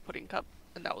everybody had a pudding cup,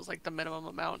 and that was like the minimum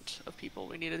amount of people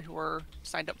we needed who were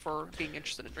signed up for being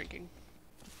interested in drinking.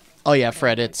 Oh yeah,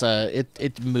 Fred.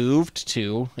 It moved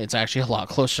too. It's actually a lot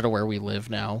closer to where we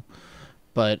live now.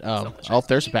 But oh,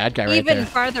 there's a bad guy right there. Even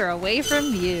farther away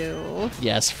from you.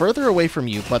 Yes, further away from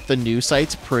you, but the new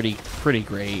site's pretty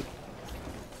great.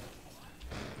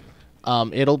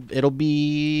 It'll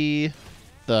be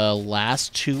the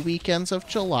last 2 weekends of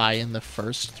July and the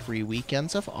first 3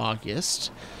 weekends of August.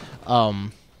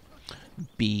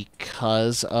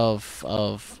 because of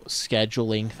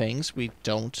scheduling things, we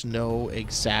don't know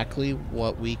exactly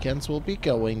what weekends we'll be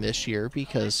going this year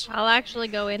because I'll actually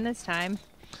go in this time.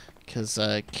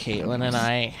 Caitlin and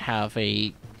I have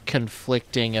a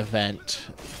conflicting event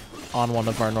on one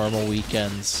of our normal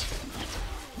weekends.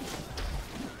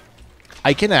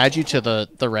 I can add you to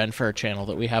the Ren Fair channel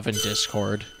that we have in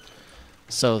Discord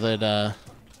so that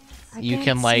you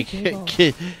can like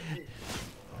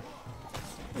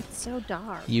It's so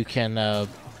dark. you can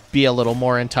be a little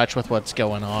more in touch with what's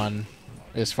going on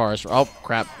as far as oh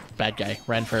crap, bad guy,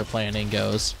 Ren Fair planning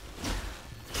goes.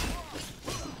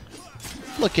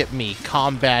 Look at me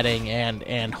combating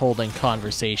and holding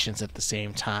conversations at the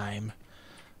same time.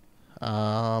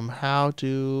 How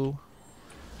do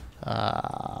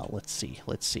let's see.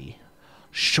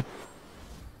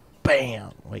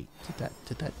 Bam! Wait, did that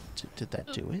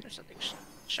do it? There's something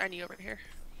shiny over here.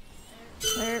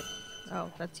 Where?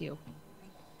 Oh, that's you.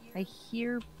 I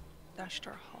hear Stashed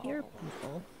hall.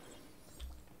 people.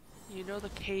 You know the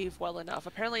cave well enough.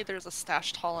 Apparently there's a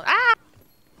stashed hall in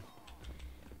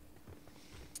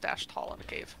stashed hall in a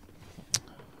cave.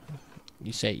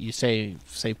 You say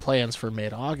plans for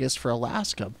mid-August for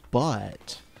Alaska,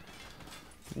 but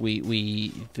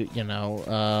we you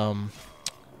know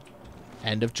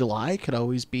end of July could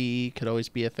always be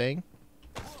a thing.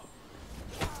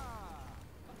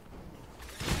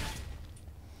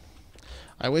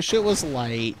 I wish it was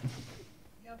light.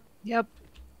 Yep.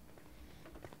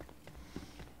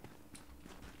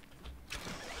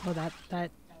 Oh,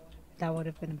 that would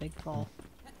have been a big fall.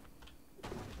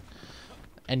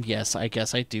 And yes, I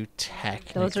guess I do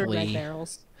Those are red technically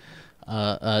barrels.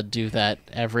 do that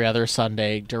every other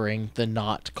Sunday during the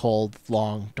not cold,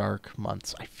 long, dark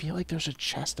months. I feel like there's a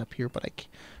chest up here, but I can't.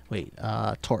 Wait,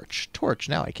 torch.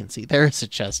 Now I can see there is a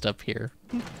chest up here.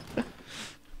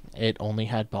 It only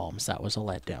had bombs. That was a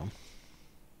letdown.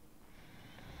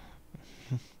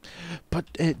 But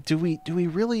do we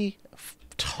really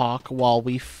talk while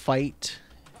we fight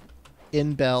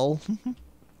in Bell?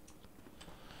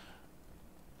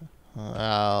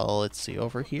 Let's see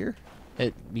over here.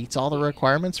 It meets all the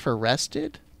requirements for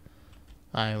rested.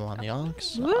 I'm on the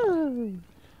Onks. Woo!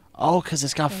 Oh, because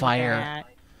it's got Look at fire. that.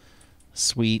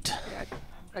 Sweet. Yeah,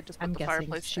 I just put I'm the guessing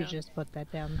fireplace she down. just put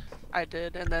that down. I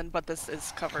did, and then but this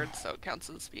is covered, so it counts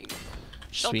as being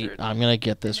Sweet. sheltered. I'm going to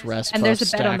get this rest And buff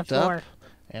there's a bed on the stacked floor. up.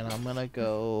 And I'm going to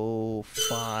go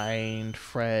find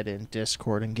Fred in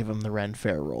Discord and give him the Ren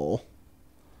Fair roll.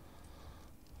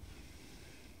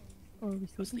 Or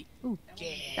we sleep. Ooh,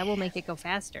 that will make it go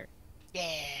faster.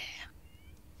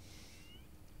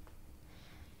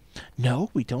 No,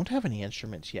 we don't have any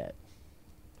instruments yet.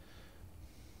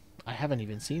 I haven't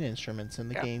even seen instruments in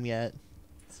the game yet.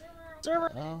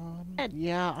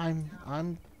 Yeah,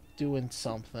 I'm doing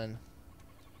something.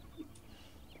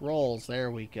 Rolls,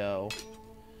 there we go.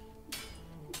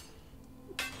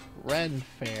 Ren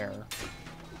Fair.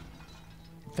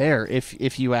 There,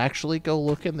 if you actually go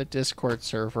look in the Discord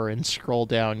server and scroll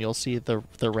down, you'll see the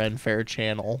Ren Fair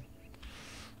channel.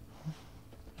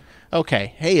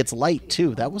 Okay, hey, it's light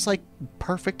too. That was like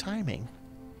perfect timing.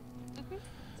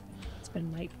 It's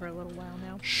been light for a little while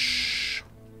now. Shh.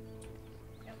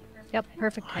 Yep,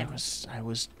 perfect I time.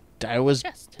 was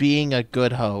being a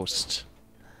good host.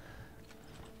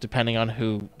 Depending on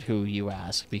who you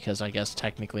ask, because I guess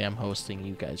technically I'm hosting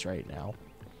you guys right now.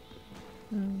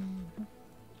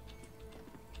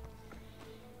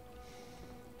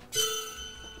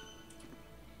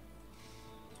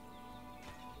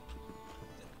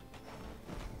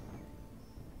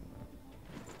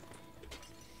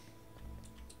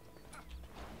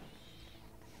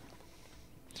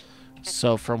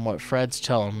 So from what Fred's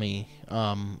telling me,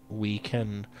 we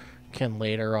can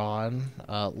later on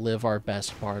live our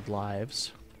best bard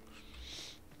lives.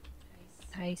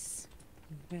 Nice.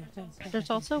 There's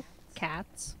also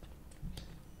cats.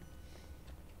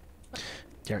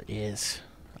 There is.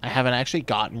 I haven't actually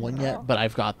gotten one yet, but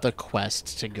I've got the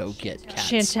quest to go get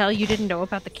cats. Chantel, you didn't know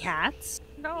about the cats?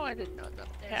 No, I didn't know about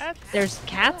cats. There's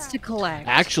cats to collect.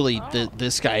 Actually,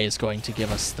 this guy is going to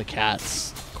give us the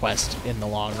cats quest in the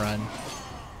long run.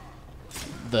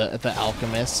 The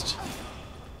alchemist.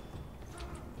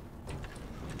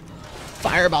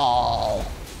 Fireball!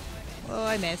 Oh,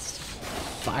 I missed.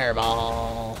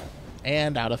 Fireball!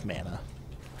 And out of mana.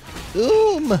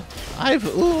 I've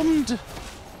oomed!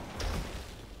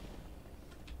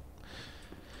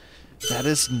 That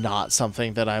is not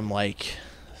something that I'm, like,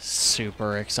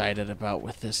 super excited about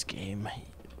with this game.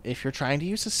 If you're trying to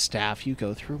use a staff, you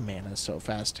go through mana so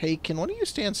fast. Hey, can one of you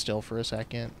stand still for a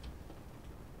second?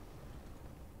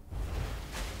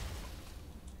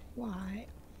 Why?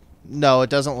 No, it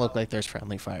doesn't look like there's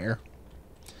friendly fire.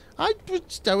 I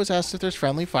was asked if there's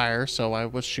friendly fire, so I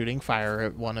was shooting fire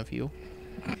at one of you.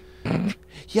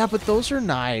 Yeah, but those are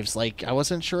knives. Like, I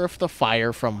wasn't sure if the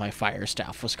fire from my fire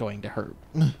staff was going to hurt.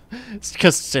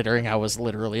 Considering I was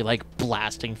literally, like,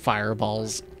 blasting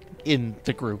fireballs in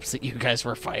the groups that you guys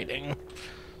were fighting.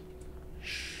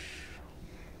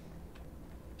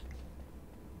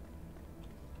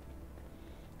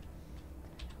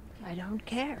 I don't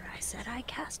care. I said I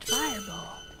cast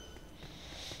fireball.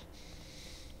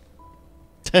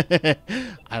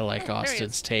 I like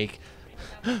Austin's take.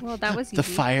 Well, that was easy. The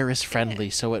fire is friendly,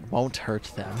 so it won't hurt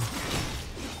them.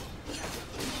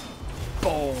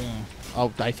 Boom.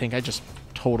 Oh, I think I just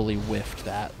totally whiffed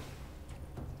that.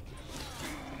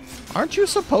 Aren't you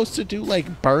supposed to do,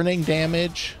 like, burning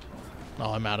damage?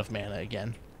 Oh, I'm out of mana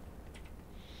again.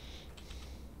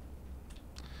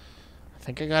 I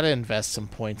think I gotta invest some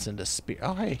points into spear.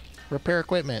 Oh, hey. Repair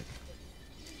equipment.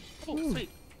 Oh, sweet.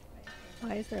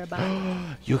 Why is there a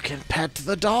button? You can pet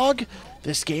the dog?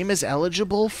 This game is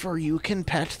eligible for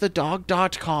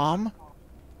youcanpetthedog.com.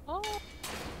 Oh.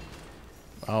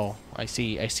 Oh, I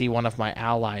see one of my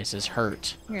allies is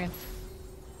hurt. Here.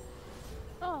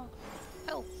 Oh.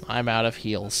 Health. I'm out of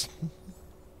heals.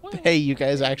 Hey, you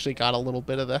guys actually got a little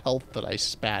bit of the health that I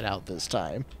spat out this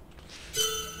time.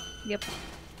 Yep.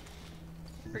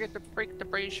 Forget to break the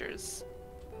braziers.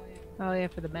 Oh yeah,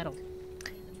 for the metal.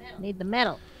 Need the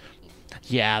metal.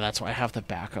 Yeah, that's why I have the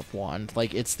backup wand.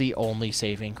 Like, it's the only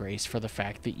saving grace for the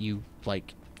fact that you,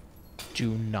 like,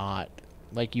 do not...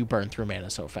 Like, you burn through mana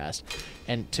so fast.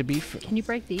 And to be... Can you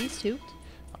break these too?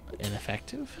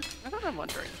 Ineffective? That's what I'm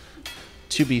wondering.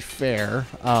 To be fair,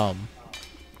 I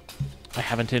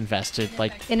haven't invested,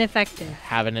 like... Ineffective.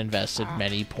 Haven't invested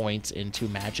many points into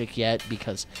magic yet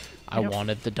because I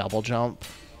wanted the double jump.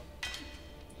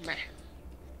 Meh.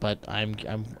 But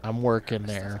I'm working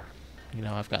there. You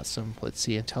know, I've got some, let's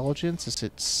see, intelligence.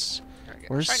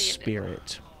 Where's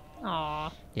spirit?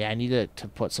 Aw. Yeah, I need to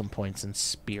put some points in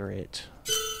spirit.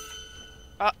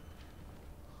 Huh?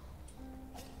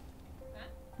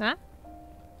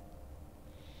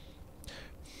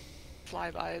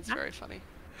 Flyby is very funny.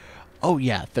 Oh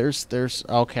yeah, there's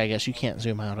okay, I guess you can't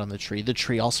zoom out on the tree. The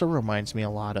tree also reminds me a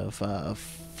lot of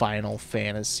Final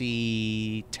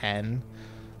Fantasy X.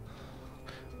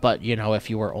 But, you know, if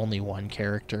you were only one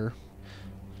character.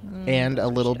 And a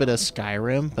little bit of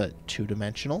Skyrim, but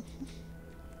two-dimensional.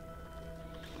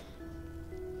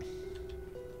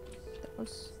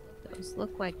 Those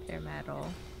look like they're metal.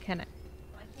 Can I?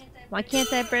 Why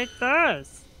can't I break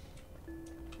those?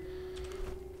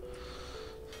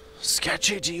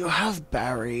 Sketchy, do you have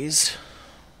berries?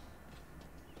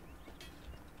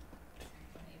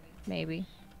 Maybe.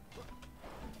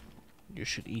 You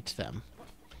should eat them.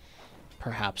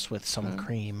 Perhaps with some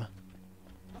cream.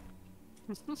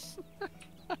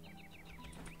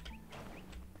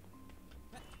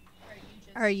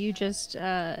 Are you just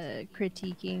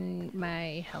critiquing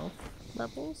my health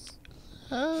levels?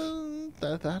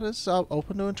 That is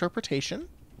open to interpretation.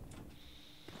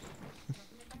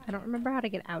 I don't remember how to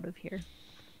get out of here.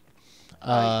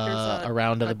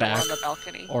 Around to the back. On the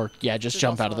balcony. Or, yeah, just There's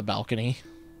jump out also of the balcony.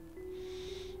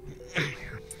 The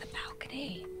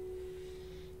balcony.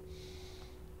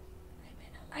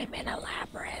 I'm in a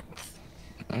labyrinth.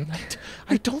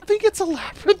 I don't think it's a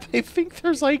labyrinth. I think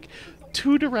there's, like,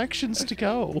 2 directions to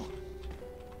go.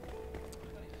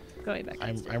 Going back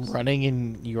I'm upstairs. running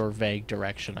in your vague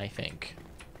direction, I think.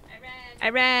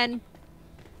 I ran.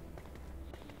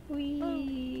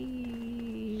 Whee.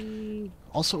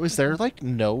 Also, is there, like,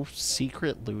 no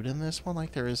secret loot in this one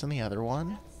like there is in the other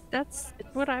one? That's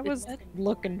what I was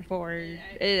looking for.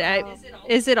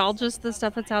 Is it all just the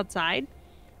stuff that's outside?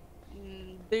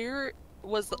 There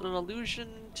was an allusion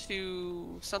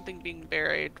to something being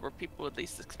buried where people would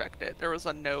least expect it. There was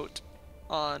a note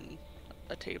on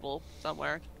a table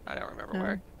somewhere. I don't remember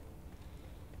where.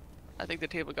 I think the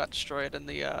table got destroyed in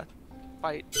the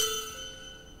fight.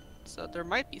 So there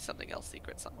might be something else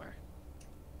secret somewhere.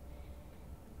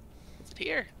 Is it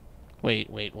here? Wait,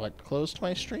 what? Closed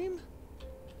my stream?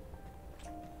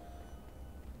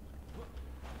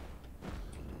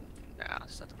 Nah,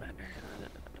 it's not the vendor.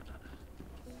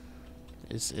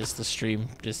 Is the stream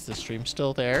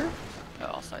still there? Oh,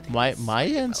 also, I think My it's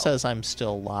end metal. says I'm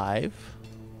still live.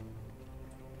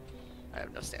 I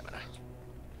have no stamina.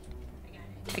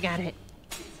 I got it.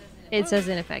 It says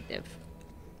ineffective.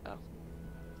 Oh.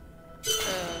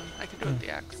 I can do it with the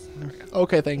axe. There we go.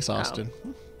 Okay, thanks, Austin.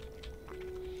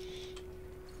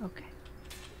 Okay.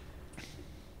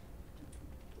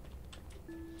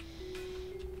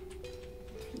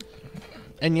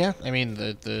 And yeah, I mean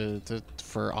the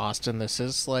for Austin, this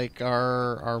is like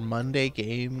our Monday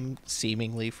game,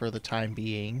 seemingly for the time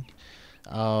being.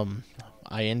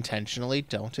 I intentionally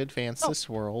don't advance this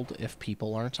world if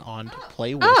people aren't on to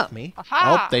play with me.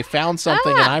 Aha! Oh, they found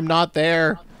something and I'm not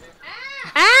there.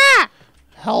 Ah!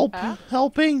 Help!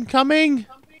 Helping! Coming!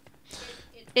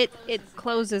 It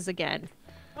closes again.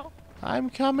 I'm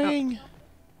coming.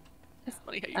 It's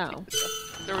funny how you Oh. take this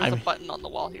up. There was a button on the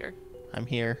wall here. I'm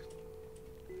here.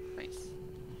 Nice.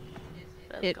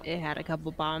 It had a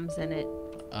couple bombs in it.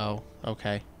 Oh,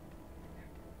 okay.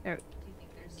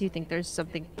 Do you think there's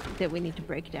something that we need to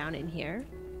break down in here?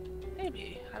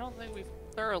 Maybe. I don't think we've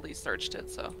thoroughly searched it,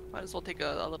 so might as well take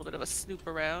a little bit of a snoop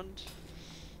around.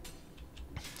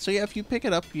 So yeah, if you pick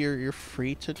it up, you're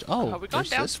free to. Oh, we gone there's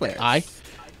this way. downstairs?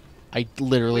 I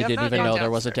literally We have didn't not even gone know there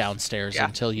was a downstairs. downstairs Yeah,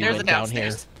 until you there's went a down here.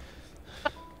 downstairs.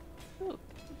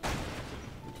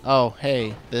 Oh,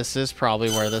 hey, this is probably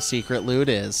where the secret loot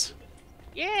is.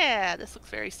 Yeah, this looks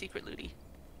very secret looty.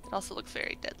 It also looks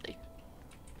very deadly.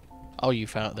 Oh, you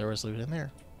found there was loot in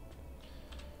there.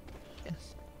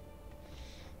 Yes.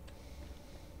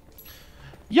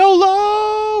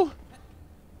 YOLO!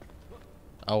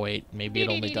 Oh wait, maybe it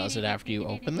only does it after you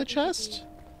open the chest?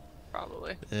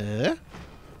 Probably.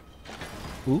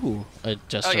 Ooh,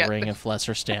 just yeah, a ring of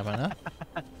lesser stamina.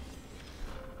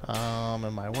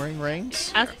 Am I wearing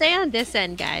rings? I'll stay on this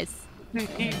end, guys.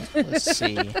 Let's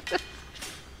see.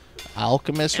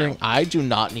 Alchemist ring. I do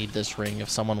not need this ring if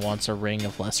someone wants a ring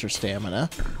of lesser stamina.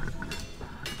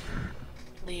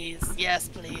 Please, yes,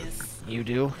 please. You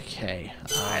do? Okay.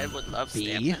 I would love B.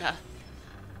 stamina.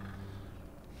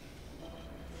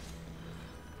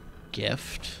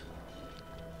 Gift.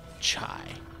 Chai.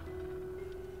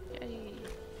 Yay.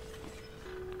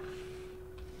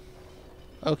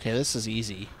 Okay, this is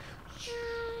easy.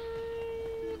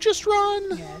 Just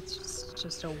run. Yeah, it's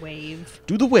just a wave.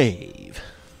 Do the wave.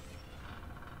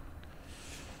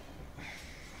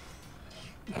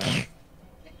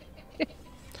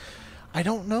 I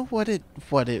don't know what it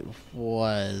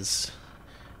was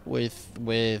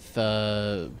with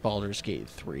Baldur's Gate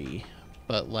 3,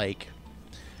 but like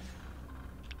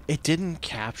it didn't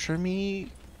capture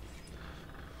me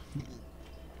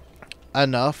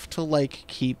enough to like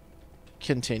keep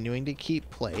continuing to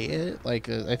play it. Like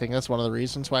I think that's one of the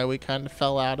reasons why we kind of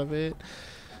fell out of it.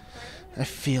 I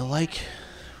feel like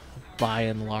by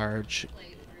and large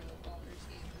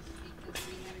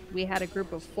We had a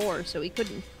group of 4, so we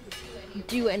couldn't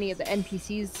do any of the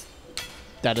NPCs.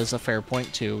 that is a fair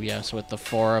point too. Yes, with the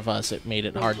 4 of us, it made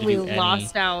it hard to We do any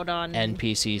lost out on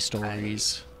NPC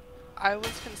stories. I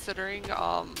was considering,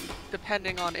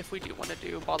 depending on if we do want to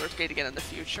do Baldur's Gate again in the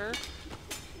future,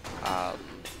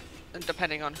 and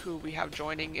depending on who we have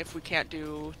joining, if we can't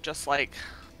do just like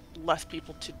less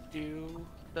people to do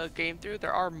the game through,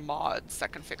 there are mods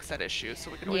that can fix that issue, so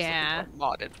we can always Yeah.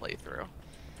 look at a modded playthrough.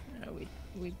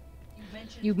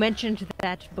 You mentioned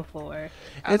that before.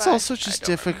 It's I also don't just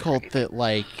remember difficult anything. that,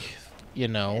 like, you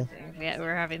know, Yeah,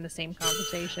 we're having the same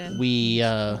conversation. we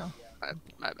My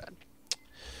bad.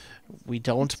 we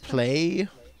don't play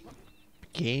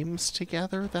games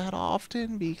together that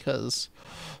often because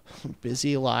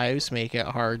busy lives make it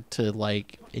hard to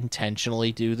like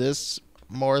intentionally do this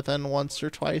more than once or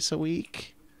twice a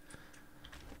week.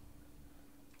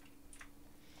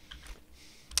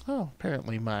 Oh,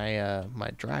 apparently my my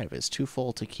drive is too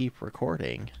full to keep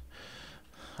recording.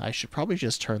 I should probably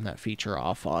just turn that feature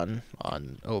off on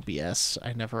OBS.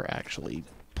 I never actually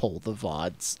pull the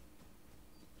VODs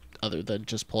other than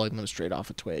just pulling them straight off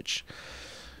of Twitch.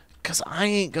 Because I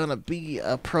ain't gonna be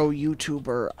a pro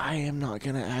YouTuber. I am not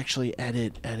gonna actually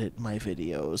edit my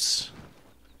videos.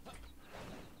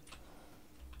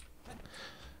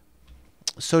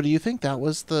 So do you think that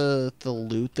was the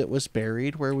loot that was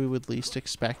buried where we would least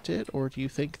expect it? Or do you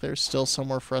think there's still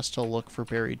somewhere for us to look for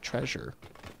buried treasure?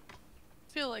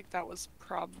 I feel like that was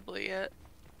probably it.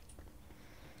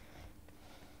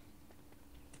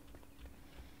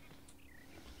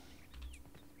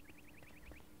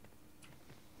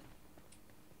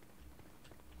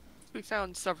 We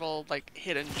found several like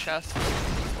hidden chests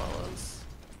as well as.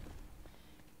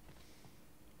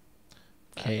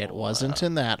 Okay, it whole, wasn't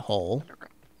in that hole. underground.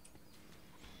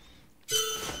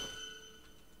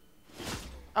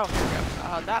 Oh, here we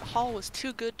go. That hall was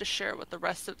too good to share with the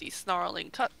rest of these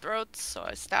snarling cutthroats, so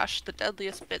I stashed the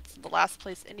deadliest bits in the last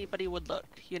place anybody would look.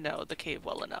 You know, the cave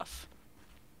well enough.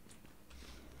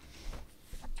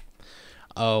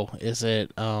 Oh, is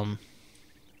it is it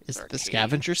the Arcade.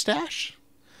 scavenger stash?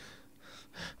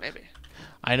 Maybe.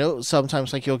 I know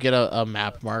sometimes like you'll get a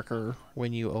map marker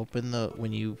when you open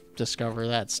when you discover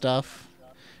that stuff.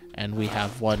 And we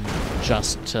have one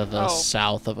just to the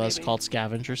south of us maybe. called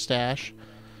Scavenger Stash.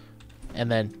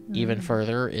 And then even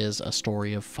further is a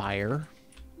story of fire.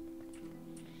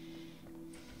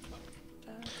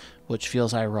 Which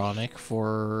feels ironic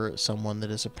for someone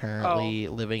that is apparently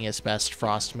living his best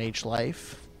frost mage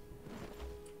life.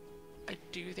 I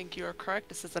do think you are correct.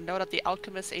 This is a note at the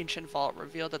Alchemist's ancient vault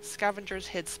revealed that the scavengers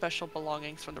hid special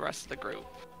belongings from the rest of the group.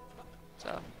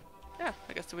 So, yeah,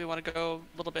 I guess do we want to go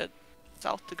a little bit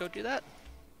south to go do that?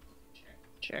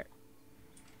 Sure.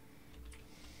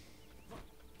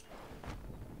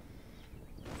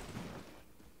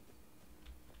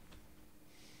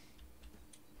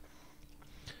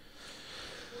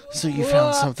 So you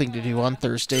found something to do on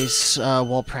Thursdays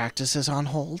while practice is on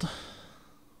hold?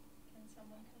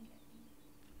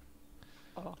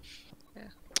 Oh, yeah.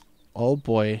 Oh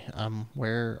boy,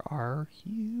 where are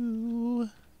you?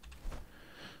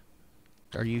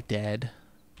 Are you dead?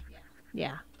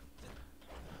 Yeah.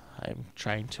 I'm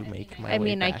trying to make my I way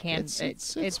mean, back. I can't.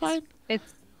 It's fine.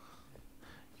 It's.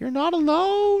 You're not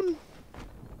alone.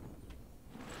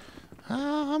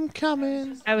 I'm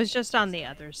coming. I was just on the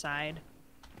other side.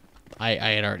 I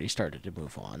had already started to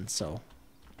move on, so,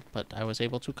 but I was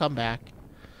able to come back.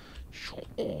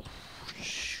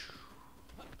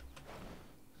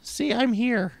 See, I'm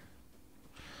here.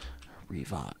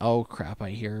 Revive. Oh crap!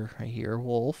 I hear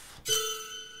wolf.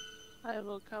 I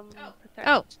will come protect.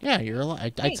 Oh, Yeah, you're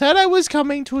alive. I said I was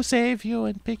coming to save you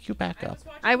and pick you back up.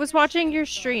 I was watching your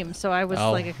stream, so I was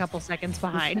Oh. like a couple seconds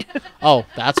behind. Oh,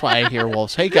 that's why I hear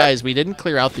wolves. Hey guys, we didn't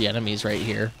clear out the enemies right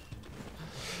here.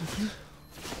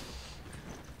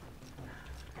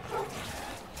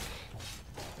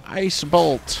 Ice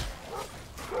bolt.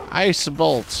 Ice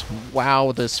bolt.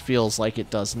 Wow, this feels like it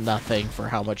does nothing for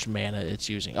how much mana it's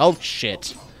using. Oh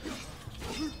shit.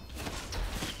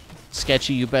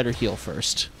 Sketchy, you better heal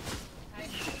first.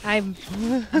 I'm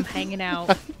hanging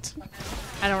out.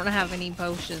 I don't have any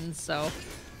potions, so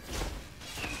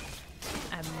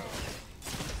I'm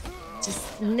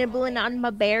just nibbling on my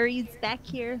berries back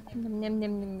here. Nom, nom,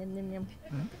 nom, nom, nom, nom, nom.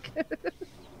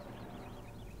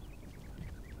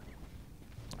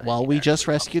 Well, we just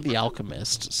rescued the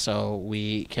alchemist, so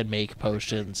we can make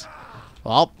potions.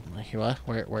 Well,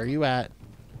 where are you at?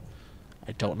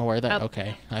 I don't know where that... Up.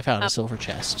 Okay, I found a silver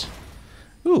chest.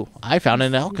 Ooh, I found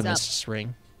an He's alchemist's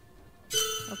ring.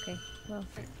 Okay, well,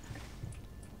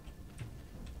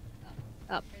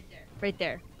 up, right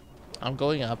there. I'm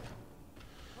going up.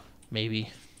 Maybe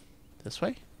this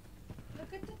way?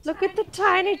 Look at the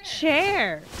tiny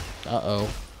chair. Uh-oh.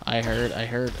 I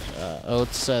heard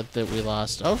Oates said that we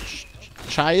lost... Oh,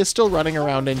 Chai is still running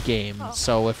around in game,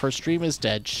 so if her stream is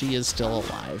dead, she is still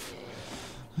alive.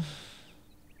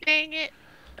 Dang it!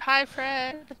 Hi,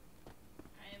 Fred.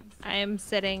 I am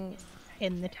sitting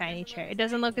in the tiny chair. It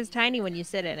doesn't look as tiny when you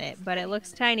sit in it, but it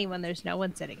looks tiny when there's no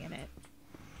one sitting in it.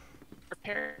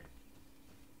 Prepare.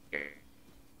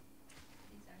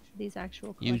 These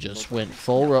actual. You just collectibles. went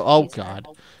full No, Oh these are- god.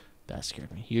 That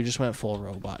scared me. You just went full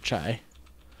robot, Chai.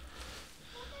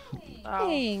 Oh,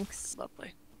 Thanks.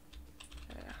 lovely.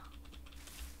 Yeah.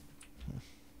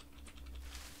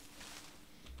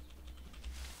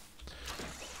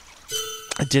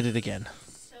 I did it again.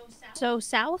 So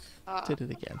south? Did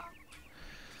it again.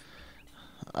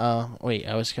 Wait,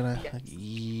 I was gonna...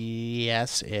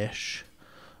 Yes-ish.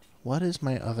 What is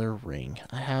my other ring?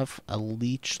 I have a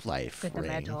leech life With the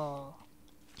ring. metal.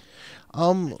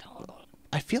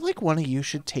 I feel like one of you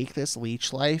should take this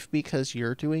leech life because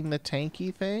you're doing the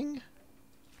tanky thing.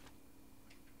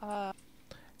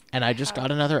 And I just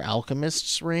got another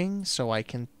alchemist's ring, so I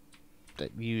can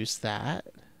use that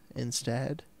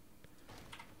instead.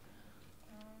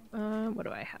 What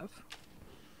do I have?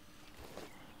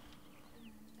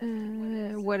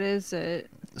 What is it?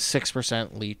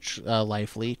 6% leech,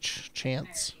 life leech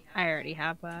chance. I already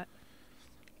have that.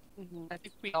 I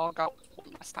think we all got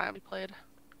one last time we played.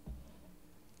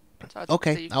 So I'd say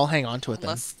Okay, you- I'll hang on to it then.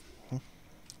 unless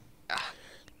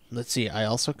Let's see, I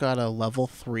also got a level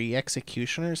 3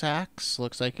 Executioner's Axe.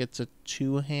 Looks like it's a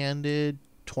two-handed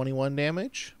 21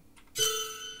 damage.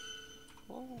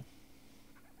 Whoa.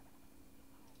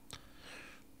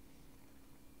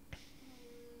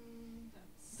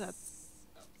 That's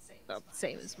the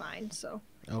same as mine, so.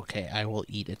 Okay, I will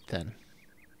eat it then.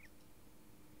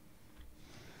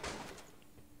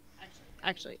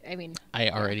 Actually, I mean, I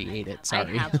already ate it,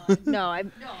 sorry. I have. No,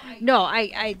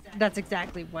 I. That's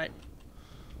exactly what.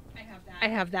 I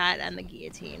have that and the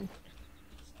guillotine.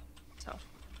 So,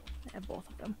 I have both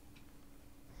of them.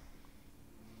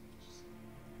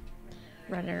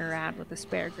 Running around with a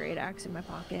spare great axe in my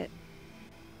pocket.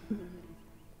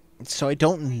 So I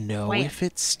don't know Wham. if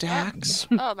it stacks.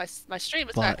 Oh, my stream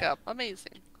is back But- up.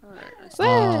 Amazing. Alright, I see.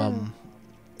 Woo!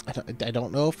 I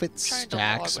don't know if it Trying to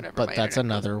log stacks, whenever but my that's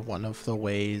internet goes. another one of the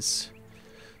ways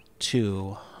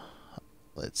to.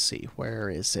 Let's see, where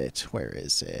is it? Where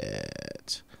is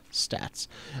it? Stats.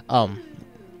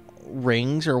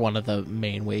 Rings are one of the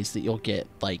main ways that you'll get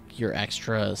like your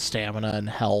extra stamina and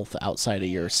health outside of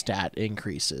your stat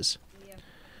increases.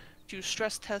 To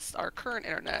stress test our current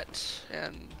internet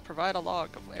and provide a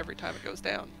log of every time it goes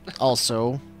down.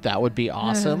 Also, that would be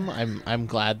awesome. I'm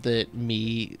glad that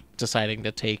me deciding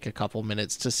to take a couple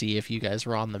minutes to see if you guys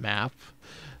were on the map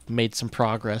made some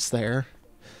progress there.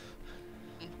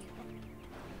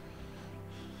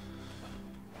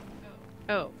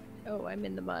 Oh, I'm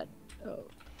in the mud. Oh.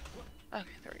 Okay,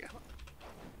 there we go.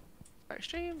 Our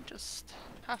stream just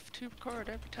have to record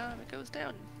every time it goes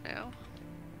down now.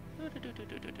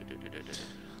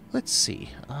 Let's see.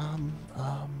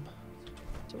 So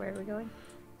where are we going?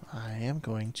 I am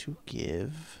going to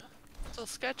give. So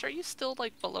Sketch, are you still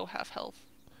like below half health?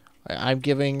 I'm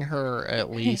giving her at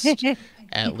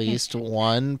least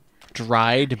one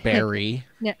dried berry.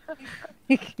 No.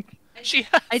 She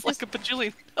has I like just- a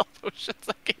bajillion health potions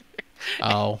I gave her.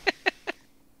 Oh,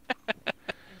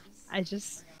 I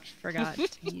just forgot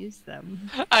to use them.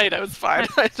 I know, it's fine.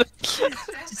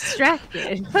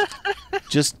 Distracted.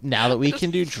 just now that we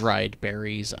can do dried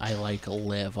berries, I like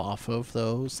live off of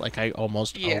those. Like I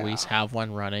almost always have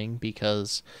one running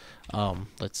because,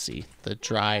 let's see, the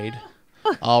dried.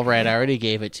 All right, I already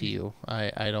gave it to you.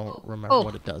 I don't remember Oh.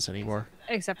 what it does anymore.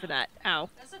 Except for that. Ow.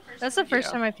 That's the first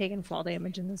Yeah. time I've taken fall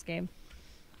damage in this game.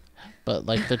 But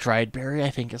like the dried berry, I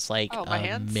think it's like Oh, my a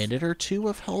hands? minute or two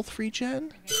of health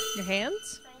regen. Your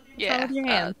hands? Yeah. with your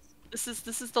hands? This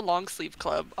is the long sleeve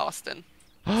club, Austin.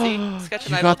 See, Sketch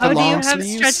and You I got both the Oh, do you long have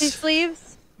sleeves? stretchy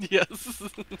sleeves? Yes.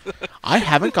 I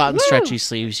haven't gotten Woo! stretchy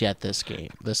sleeves yet this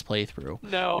playthrough.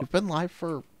 No. We've been live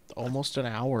for almost an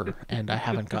hour, and I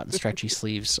haven't gotten stretchy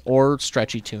sleeves or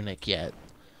stretchy tunic yet.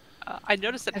 I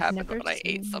noticed it I've happened never when I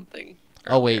ate seen- something.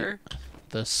 Oh, wait. earlier.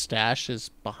 The stash is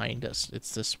behind us.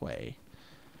 It's this way.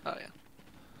 Oh yeah.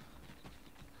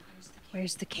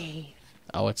 Where's the cave?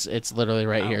 Oh, it's literally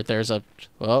right Oh. here. There's a.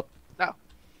 Oh, No.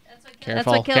 That's what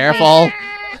careful, what killed me. careful.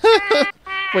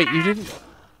 Wait, you didn't.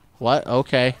 What?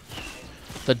 Okay.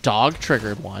 The dog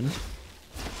triggered one.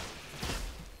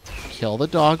 Kill the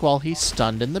dog while he's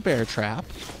stunned in the bear trap.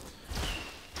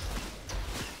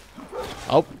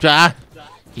 Oh, ah!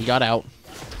 He got out.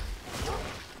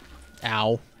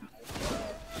 Ow.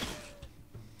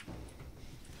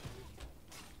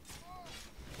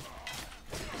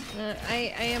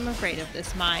 I am afraid of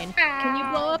this mine. Can you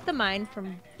blow up the mine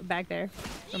from back there?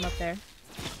 From up there?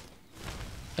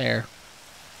 There.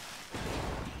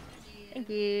 Thank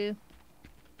you.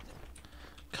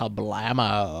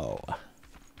 Kablamo.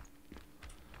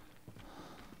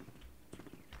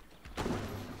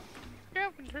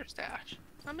 Scavenger stash.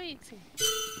 Amazing.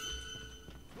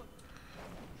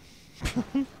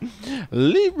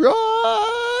 Leroy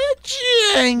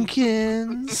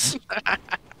Jenkins.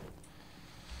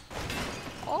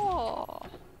 Oh.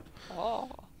 Oh.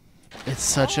 It's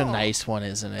such a Oh. nice one,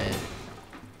 isn't it?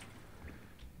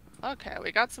 Okay,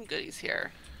 we got some goodies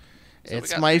here. So we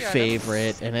It's got my 3 items.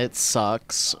 favorite, and it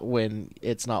sucks when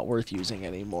it's not worth using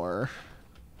anymore.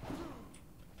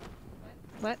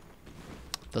 What?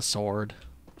 The sword.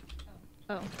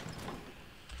 Oh.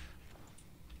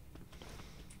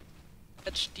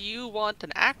 Do you want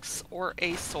an axe or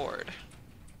a sword?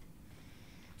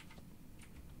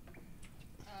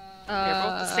 They're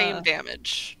both the same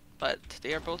damage, but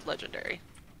they are both legendary.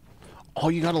 Oh,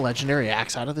 you got a legendary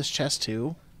axe out of this chest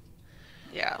too?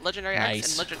 Yeah, legendary axe Nice.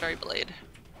 and legendary blade.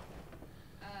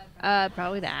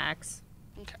 Probably the axe.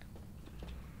 Okay.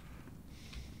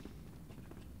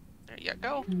 There you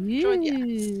go. Enjoy the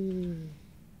axe. Ooh.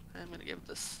 I'm gonna give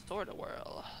this sword a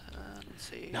whirl. Let's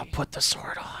see. Now put the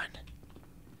sword on.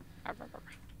 Arr, arr, arr.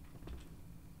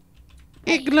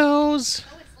 It glows.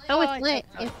 Oh, it's lit.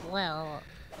 It's well.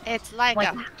 It's like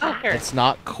Like- a hunter. It's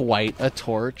not quite a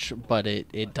torch, but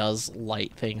it does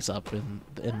light things up in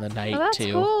the night Oh, that's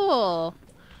too. cool.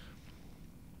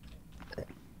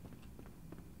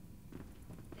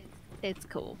 It's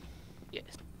cool. Yes.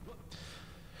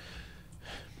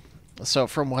 So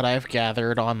from what I've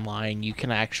gathered online, you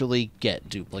can actually get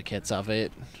duplicates of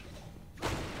it.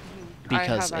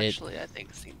 Because I have it- actually, I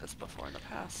think, seen this before in the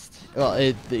past.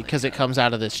 Well, because it comes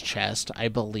out of this chest. I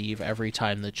believe every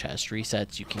time the chest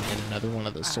resets, you can get another one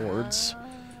of the swords.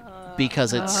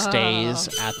 Because it stays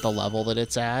at the level that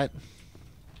it's at.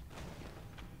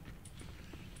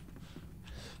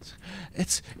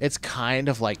 It's kind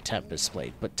of like Tempest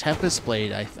Blade, but Tempest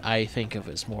Blade I think of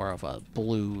as more of a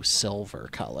blue silver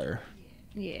color.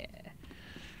 Yeah.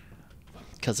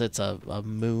 Because it's a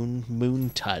moon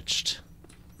touched.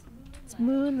 It's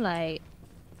moonlight.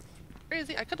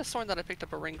 Crazy. I could have sworn that I picked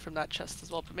up a ring from that chest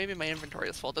as well, but maybe my inventory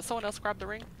is full. Did someone else grab the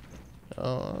ring?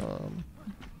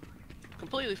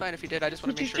 Completely fine if you did. I just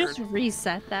want to Did make you sure. just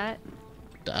reset that?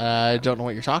 I don't know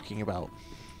what you're talking about.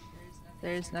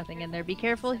 There's nothing in there. Be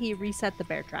careful, he reset the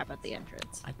bear trap at the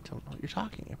entrance. I don't know what you're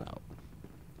talking about.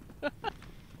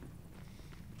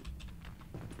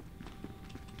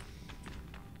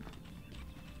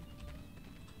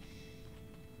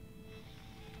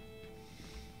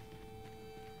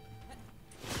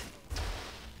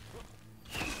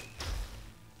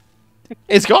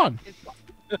 It's gone.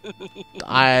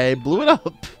 I blew it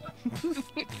up.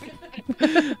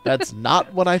 That's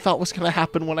not what I thought was going to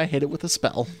happen when I hit it with a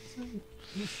spell.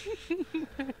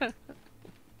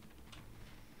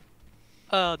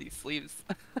 Oh, these sleeves.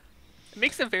 It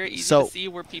makes it very easy So- to see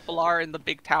where people are in the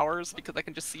big towers because I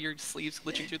can just see your sleeves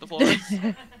glitching through the floors.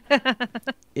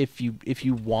 If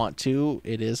you want to,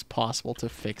 it is possible to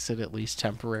fix it at least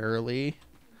temporarily.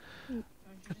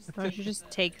 Why don't you just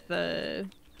take the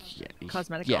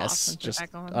cosmetic off Yes, and put it just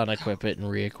back on? unequip it and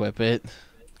re-equip it.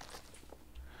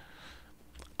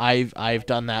 I've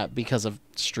done that because of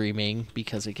streaming,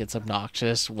 because it gets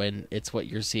obnoxious when it's what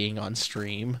you're seeing on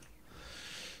stream.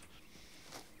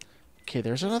 Okay,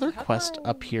 there's another quest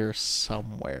up here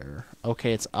somewhere.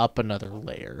 Okay, it's up another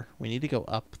layer. We need to go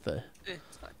up the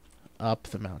It's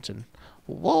fine. mountain.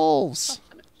 Wolves!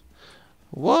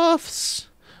 Woofs!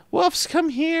 Woofs, come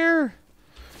here!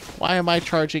 Why am I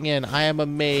charging in? I am a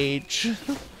mage.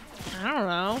 I don't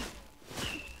know.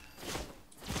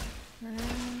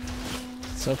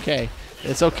 It's okay.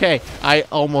 It's okay. I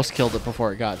almost killed it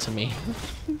before it got to me.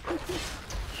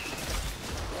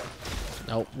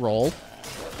 No, roll.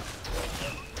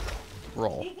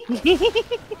 Roll.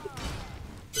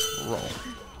 Roll.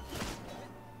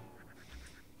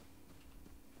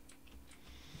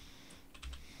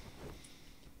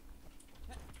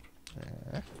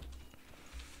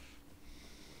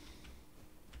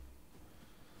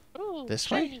 Ooh, This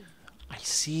way? shiny. I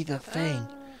see the thing.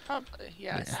 Probably,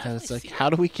 yeah. It's definitely like, see how it.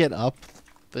 do we get up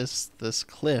this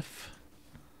cliff?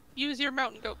 Use your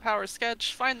mountain goat power,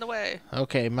 Sketch. Find the way.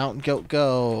 Okay, mountain goat,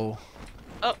 go.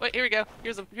 Oh, wait, here we go.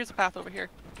 Here's a path over here.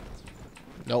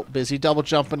 Nope, busy double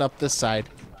jumping up this side.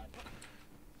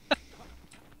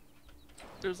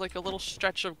 There's like a little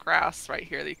stretch of grass right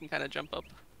here that you can kind of jump up.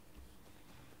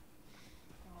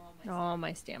 Oh,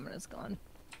 my stamina's gone.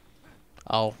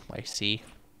 Oh, I see.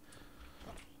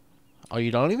 Oh, you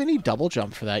don't even need double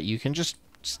jump for that. You can just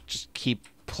keep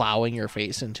plowing your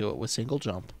face into it with single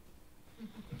jump.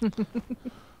 And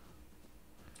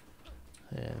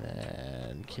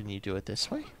then, can you do it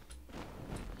this way?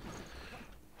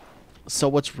 So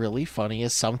what's really funny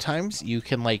is sometimes you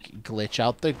can like glitch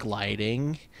out the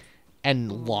gliding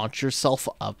and launch yourself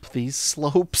up these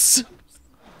slopes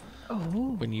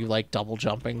Oh. when you like double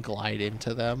jump and glide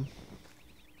into them.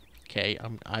 Okay,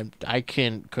 I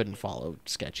couldn't follow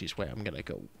Sketchy's way. I'm gonna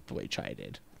go the way Chai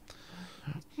did.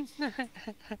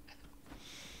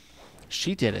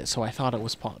 She did it, so I thought it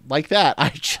was like that. I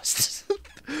just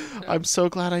I'm so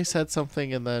glad I said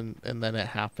something and then it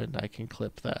happened. I can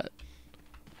clip that.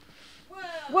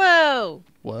 Whoa!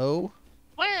 Whoa.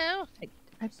 Well,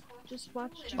 I just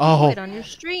watched you Oh. do it on your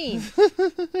stream.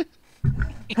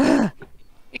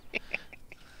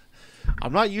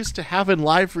 I'm not used to having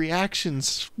live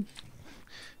reactions.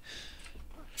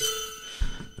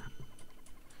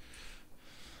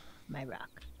 My rock.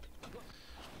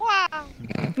 wow.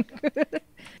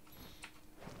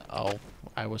 Oh,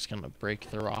 I was gonna break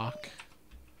the rock.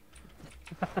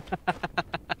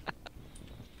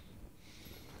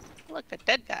 Look, a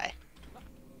dead guy.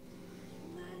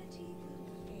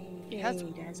 He has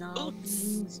Fade as all boots.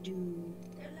 beings do.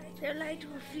 Their light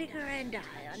will flicker and die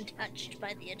untouched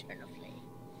by the eternal flame.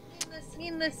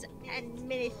 Meaningless and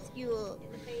minuscule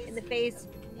in the face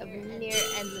of near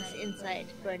endless insight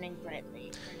burning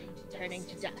brightly, turning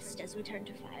to dust as we turn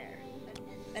to fire.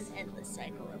 An endless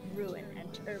cycle of ruin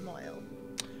and turmoil.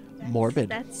 Morbid.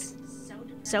 That's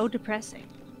so depressing.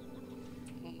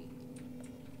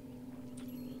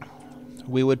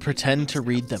 We would pretend to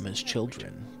read them as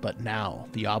children, but now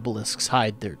the obelisks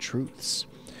hide their truths.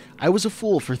 I was a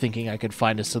fool for thinking I could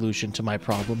find a solution to my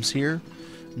problems here.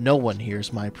 No one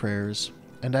hears my prayers,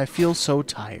 and I feel so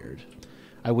tired.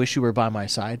 I wish you were by my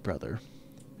side, brother.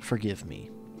 Forgive me.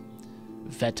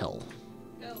 Vettel.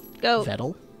 Go.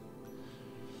 Vettel?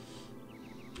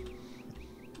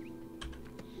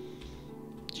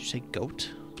 Did you say goat?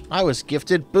 I was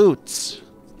gifted boots.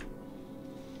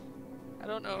 I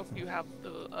don't know if you have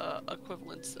the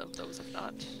equivalents of those. If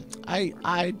not,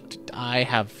 I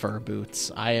have fur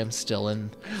boots.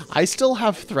 I still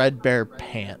have threadbare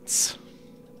pants.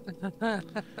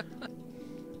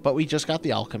 But we just got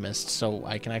the alchemist, so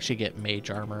I can actually get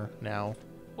mage armor now.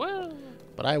 whoa,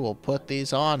 But I will put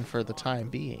these on for the time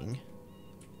being.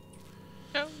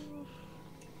 no.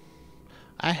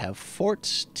 I have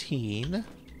 14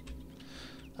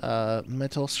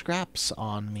 metal scraps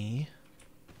on me.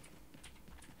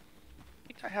 I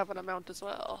think I have an amount as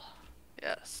well.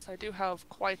 Yes, I do have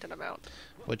quite an amount.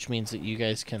 Which means that you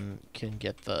guys can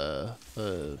get the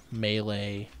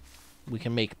melee. We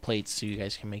can make plates so you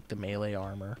guys can make the melee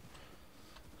armor.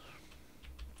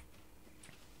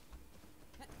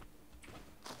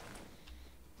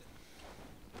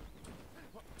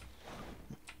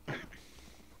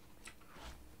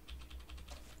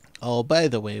 Oh, by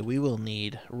the way, we will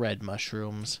need red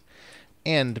mushrooms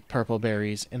and purple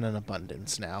berries in an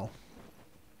abundance now.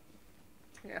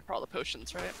 Yeah, for all the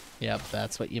potions, right? Yep,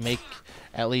 that's what you make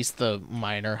at least the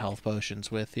minor health potions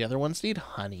with. The other ones need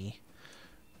honey.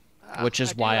 Which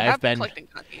is why I have I've been collecting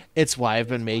honey. It's why I've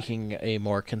been making a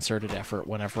more concerted effort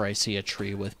whenever I see a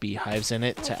tree with beehives in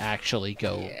it to actually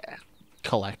go Yeah.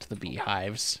 collect the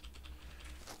beehives.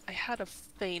 I had a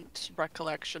faint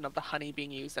recollection of the honey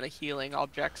being used in a healing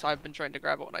object, so I've been trying to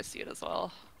grab it when I see it as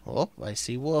well. Oh, I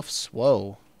see wolves.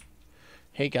 Whoa.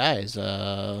 Hey guys,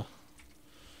 we're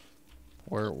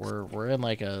in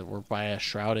like we're by a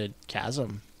shrouded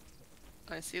chasm.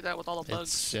 I see that with all the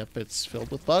bugs. Yep, it's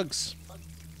filled with bugs.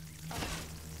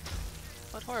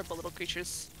 What horrible little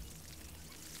creatures.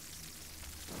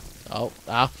 Oh,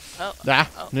 Oh, oh.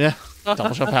 yeah.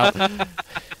 Double jump out.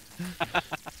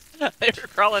 They were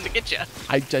crawling to get you.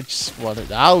 I just wanted.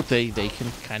 Oh, they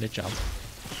can kind of jump.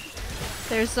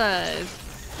 There's a.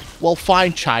 Well,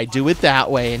 fine, Chai. Do it that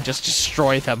way and just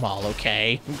destroy them all,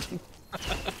 okay?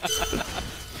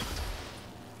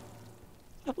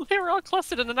 They were all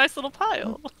clustered in a nice little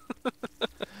pile.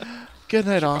 Good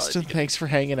night, Austin. Thanks for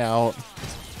hanging out.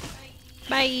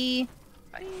 Bye.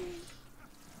 Bye.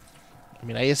 I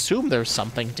mean, I assume there's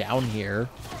something down here.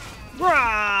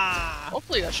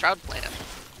 Hopefully a shroud plant.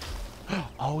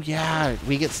 Oh, yeah.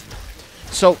 We get...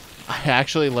 So, I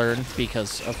actually learned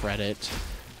because of Reddit,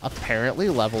 apparently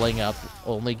leveling up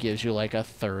only gives you like a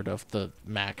third of the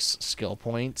max skill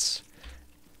points.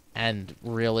 And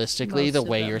realistically, Most the of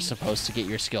way them. you're supposed to get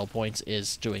your skill points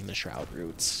is doing the shroud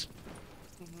routes.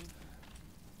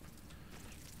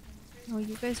 Oh,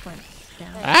 you guys went down.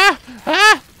 Ah!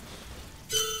 Ah!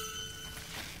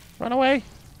 Run away!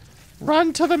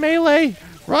 Run to the melee!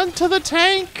 Run to the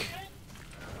tank!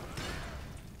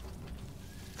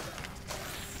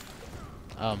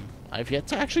 I've yet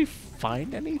to actually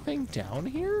find anything down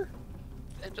here.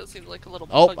 It just seems like a little.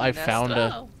 Oh, buggy I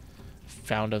nest.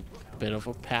 found a bit of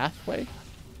a pathway.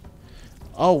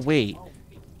 Oh wait,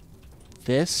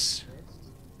 this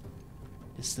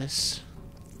is this.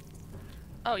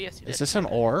 Oh yes, you Is did. this an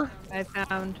ore? I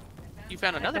found You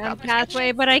found another a pathway.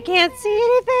 pathway, but I can't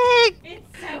see anything.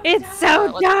 It's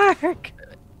so dark.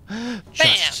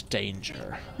 Just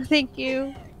danger. Thank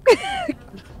you.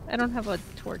 I don't have a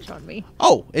torch on me.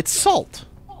 Oh, it's salt.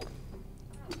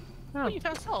 Oh, you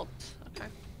found salt. Okay.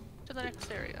 To the next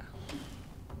area.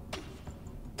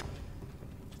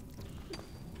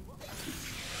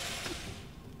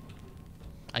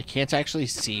 I can't actually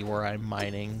see where I'm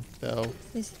mining though.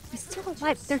 He's still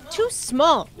alive. They're too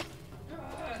small.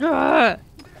 Ugh.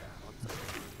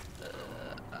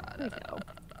 There we go. I'm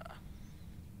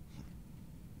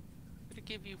gonna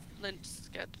give you flint,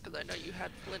 Sketch, because I know you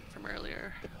had flint from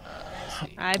earlier. Let's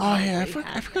see. I Oh yeah, probably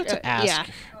I have- forgot to ask yeah.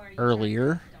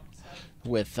 earlier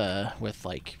with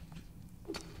like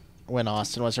when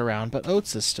Austin was around, but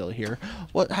Oates is still here.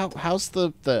 How's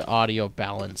the audio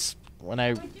balance? When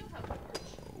I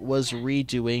was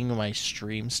redoing my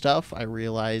stream stuff, I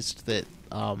realized that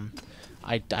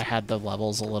I had the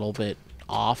levels a little bit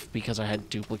off because I had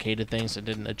duplicated things and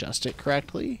didn't adjust it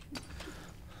correctly.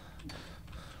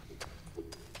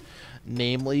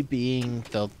 Namely being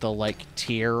the like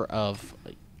tier of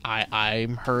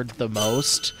I'm heard the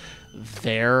most,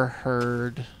 they're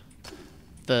heard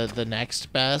the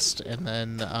next best, and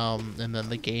then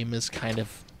the game is kind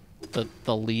of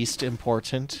the least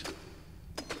important.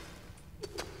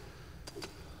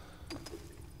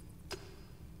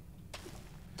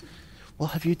 Well,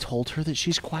 have you told her that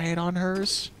she's quiet on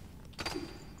hers?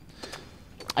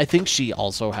 I think she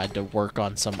also had to work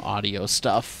on some audio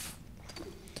stuff.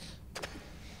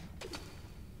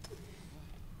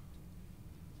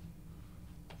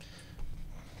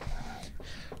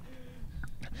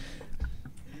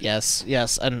 Yes,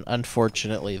 yes, and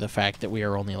unfortunately, the fact that we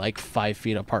are only like 5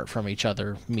 feet apart from each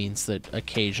other means that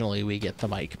occasionally we get the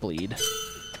mic bleed.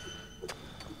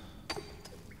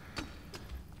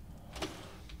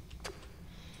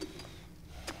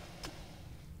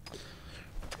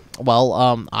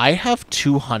 Well, I have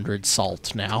 200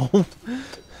 salt now. This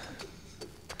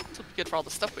will be good for all the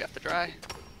stuff we have to dry.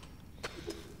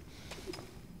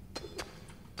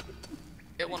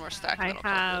 Get one more stack. And I then I'll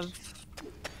call it. have.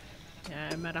 Yeah,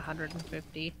 I'm at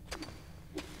 150.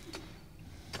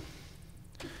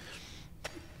 There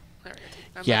we go.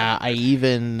 I'm Yeah, at I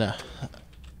even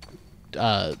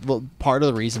well, part of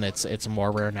the reason it's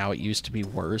more rare now, it used to be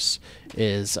worse,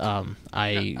 is I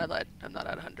lied. I'm not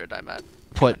at 100. I'm at.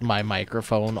 put my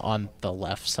microphone on the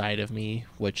left side of me,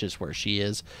 which is where she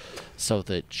is, so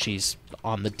that she's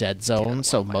on the dead zone.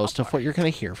 So most of what you're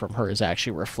going to hear from her is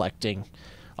actually reflecting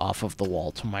off of the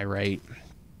wall to my right.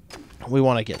 We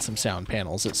want to get some sound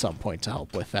panels at some point to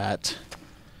help with that.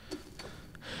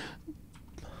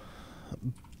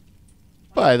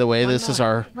 By the way, this is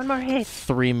our One more hit.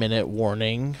 3-minute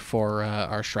warning for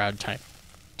our shroud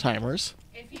timers.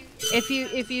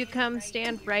 If you come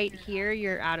stand right here,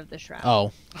 you're out of the shroud.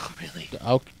 Oh, Oh, really?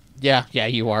 oh, yeah,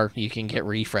 you are. You can get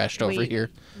refreshed over here.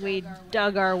 We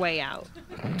dug our way out.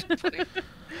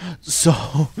 So,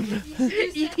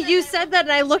 You said that,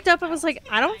 and I looked up and was like,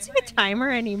 I don't see a timer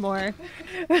anymore.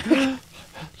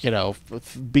 you know,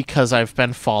 because I've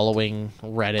been following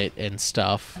Reddit and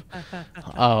stuff.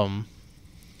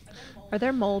 Are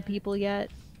there mole people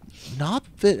yet? Not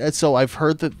that. So I've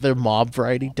heard that the mob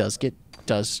variety does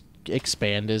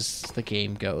expand as the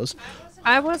game goes.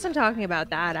 I wasn't talking about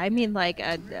that. I mean, like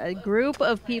a group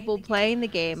of people playing the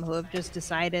game who have just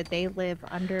decided they live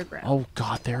underground. Oh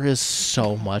god, there is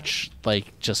so much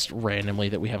like just randomly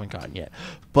that we haven't gotten yet.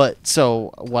 But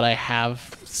so what I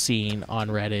have seen on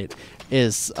Reddit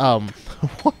is one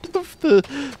of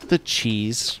the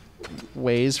cheese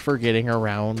ways for getting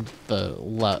around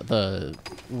the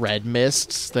red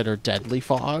mists that are deadly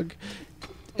fog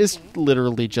is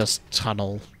literally just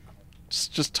tunnel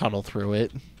through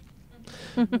it.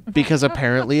 Because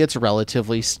apparently it's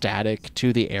relatively static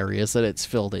to the areas that it's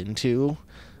filled into.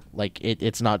 Like,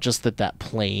 it's not just that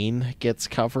plane gets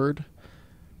covered.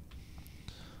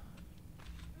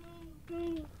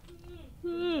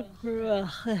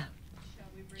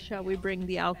 Shall we bring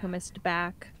the alchemist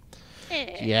back?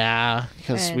 Yeah,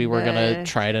 because we were gonna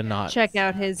try to not... Check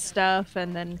out his stuff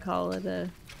and then call it a...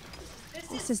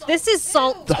 This is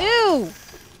salt too!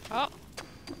 Oh.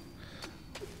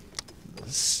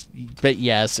 But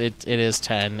yes, it is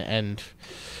 10, and...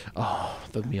 Oh,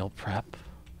 the meal prep.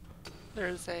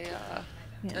 There's a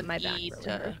Yeah, my back need really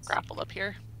to hurts. grapple up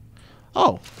here.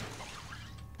 Oh,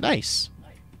 nice.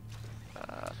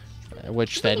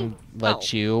 Which then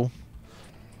lets you...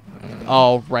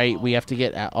 Oh, right, we have to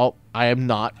get... Oh, I am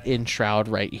not in Shroud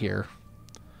right here.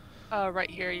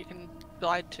 Right here you can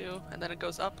glide to, and then it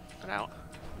goes up and out.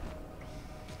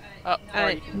 Oh,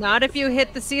 or you can... Not if you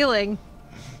hit the ceiling.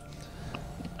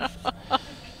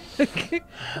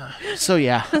 So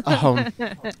yeah,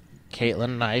 Caitlin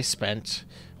and I spent,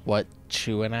 what,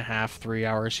 2.5, 3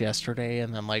 hours yesterday,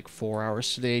 and then like 4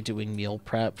 hours today doing meal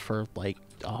prep for like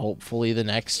hopefully the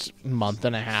next month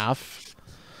and a half.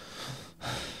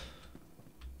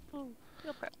 Meal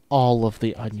prep. All of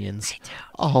the onions,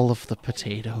 all of the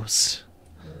potatoes.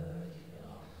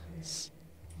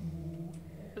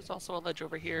 There's also a ledge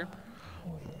over here.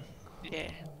 Yeah.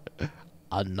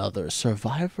 Another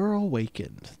survivor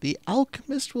awakened. The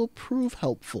alchemist will prove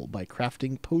helpful by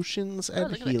crafting potions Oh,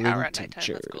 and look at the healing tower at nighttime. That's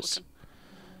cool tinctures.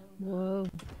 looking. Whoa.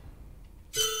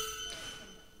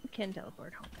 We can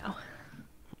teleport home now.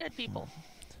 Dead people.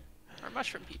 Or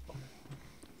mushroom people.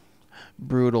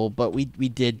 Brutal, but we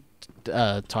did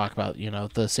talk about, you know,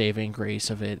 the saving grace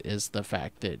of it is the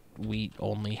fact that we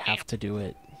only have to do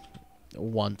it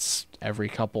once every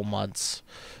couple months,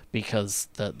 because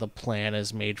the plan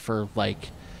is made for like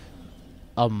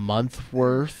a month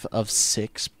worth of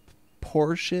 6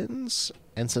 portions,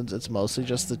 and since it's mostly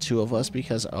just the 2 of us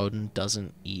because Odin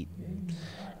doesn't eat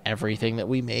everything that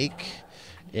we make,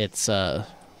 it's woohoo,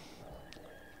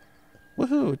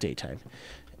 daytime.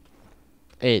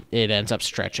 It ends up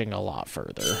stretching a lot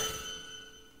further.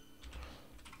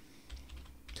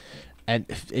 And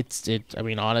I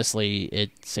mean, honestly,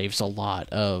 it saves a lot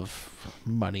of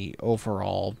money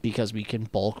overall because we can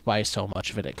bulk buy so much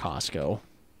of it at Costco.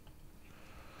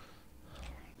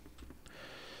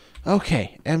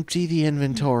 Okay, empty the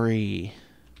inventory.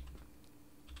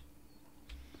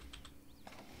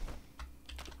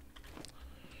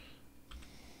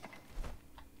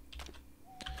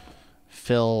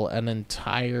 Fill an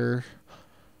entire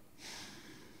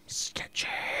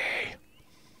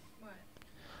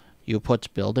You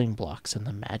put building blocks in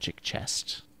the magic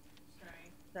chest.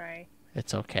 Sorry.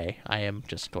 It's okay. I am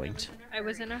just going to... I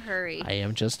was in a hurry. I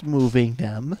am just moving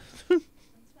them.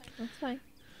 That's fine.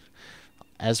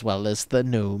 As well as the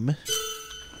gnome.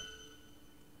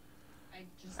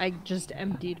 I just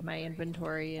emptied my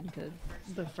inventory into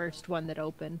the first one that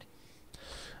opened.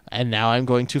 And now I'm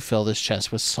going to fill this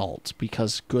chest with salt.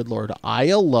 Because, good lord, I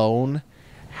alone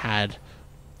had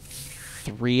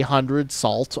 300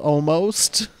 salt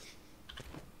almost.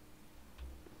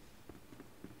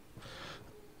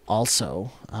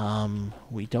 Also,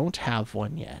 we don't have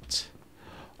one yet.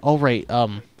 Oh, right,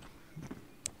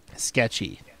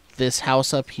 Sketchy. This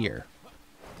house up here.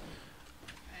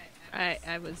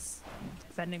 I was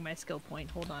spending my skill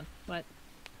point. Hold on. What?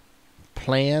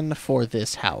 Plan for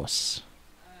this house.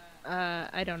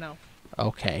 I don't know.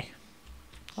 Okay.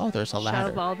 Oh, there's a Shove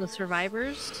ladder. all the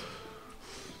survivors?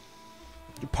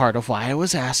 Part of why I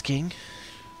was asking.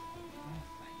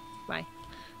 Why?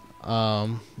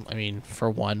 I mean,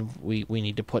 for one, we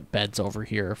need to put beds over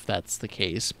here if that's the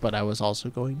case, but I was also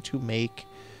going to make...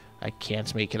 I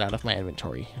can't make it out of my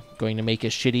inventory. Going to make a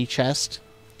shitty chest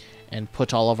and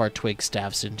put all of our twig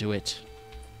staffs into it.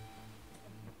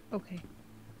 Okay.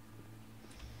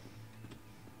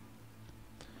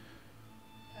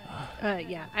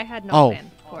 Yeah, I had no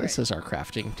plan for this it. is our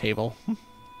crafting table.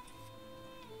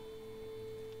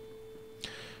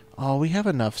 Oh, we have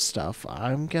enough stuff.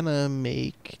 I'm gonna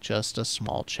make just a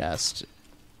small chest.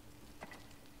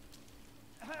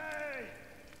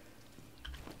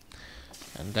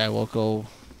 And I will go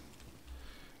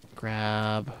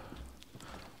grab...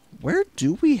 Where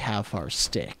do we have our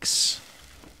sticks?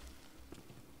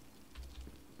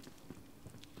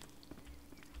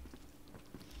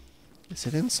 Is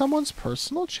it in someone's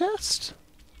personal chest?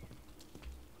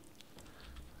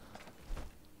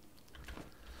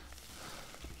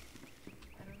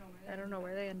 I don't know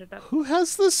where they ended up. Who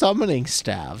has the summoning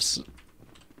staves?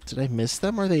 Did I miss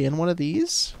them? Are they in one of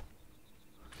these?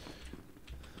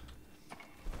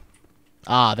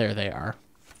 Ah, there they are.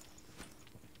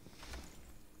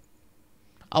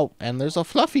 Oh, and there's a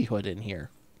fluffy hood in here.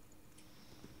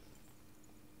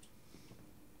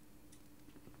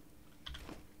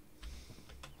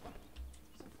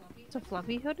 It's a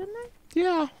fluffy hood in there?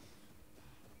 Yeah.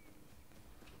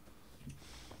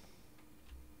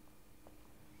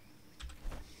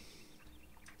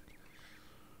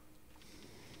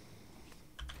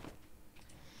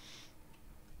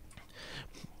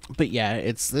 But yeah,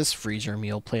 it's this freezer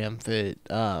meal plan that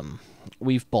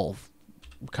we've both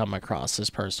come across this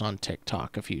person on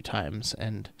TikTok a few times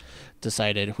and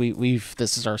decided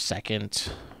this is our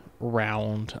second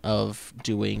round of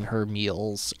doing her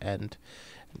meals, and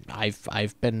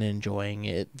I've been enjoying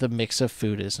it. The mix of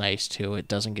food is nice too. It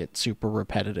doesn't get super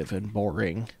repetitive and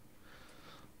boring,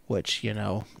 which, you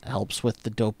know, helps with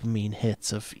the dopamine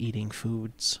hits of eating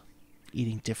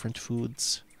different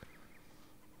foods.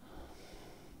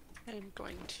 I'm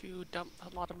going to dump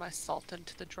a lot of my salt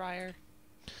into the dryer.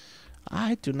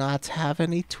 I do not have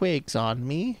any twigs on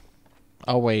me.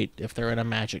 Oh wait, if they're in a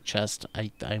magic chest,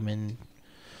 I'm in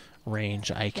range.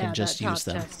 I can just use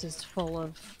them. That chest is full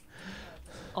of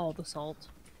all the salt.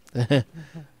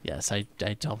 Yes, I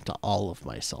dumped all of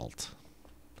my salt.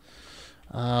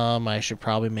 I should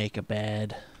probably make a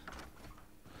bed.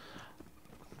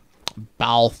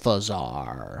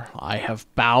 Balthazar, I have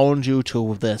bound you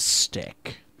to this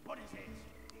stick.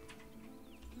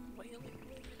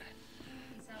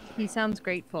 He sounds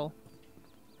grateful.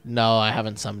 No, I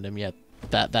haven't summoned him yet.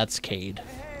 That's Cade.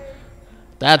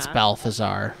 That's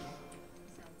Balthazar.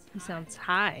 He sounds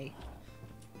high.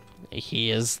 He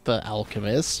is the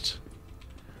alchemist.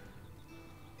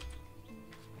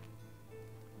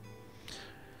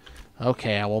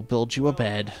 Okay, I will build you a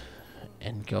bed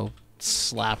and go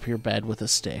slap your bed with a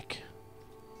stick.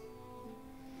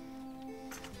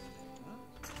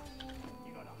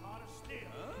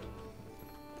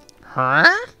 Huh?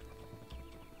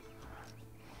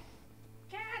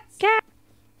 Cat!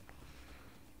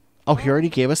 Oh, he already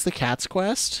gave us the cat's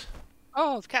quest?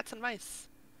 Oh, the cats and mice.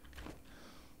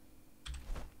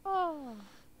 Oh.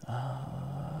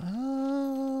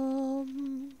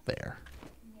 There.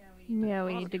 Yeah,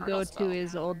 we need to go to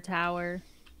his old tower.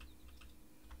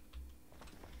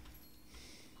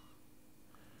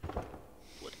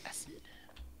 Wood acid.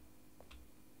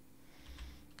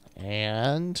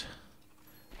 And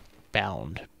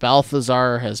bound.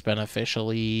 Balthazar has been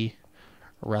officially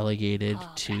relegated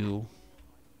to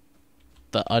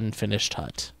the unfinished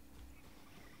hut.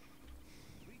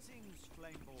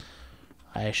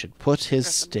 I should put his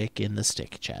stick in the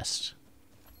stick chest.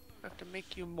 I have to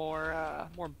make you more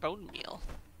bone meal.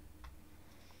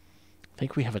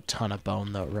 think we have a ton of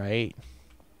bone though, right?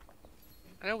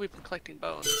 I know we've been collecting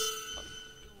bones.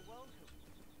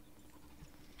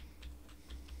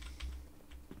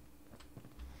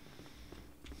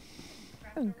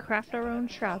 We can craft our own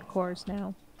shroud cores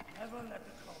now.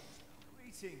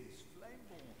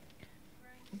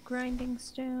 Grinding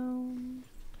stone.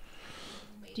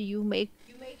 Do you make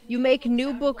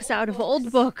new books out of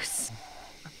old books?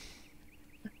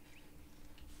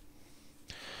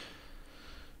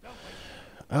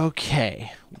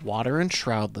 Okay. Water and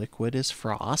shroud liquid is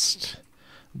frost.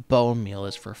 Bone meal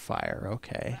is for fire.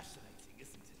 Okay.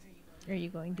 Are you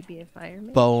going to be a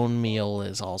fireman? Bone meal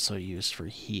is also used for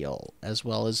heal, as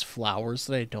well as flowers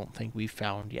that I don't think we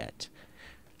found yet.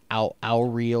 Aureolin? I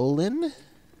thought those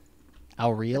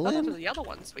are Aureolin? the other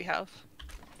ones we have.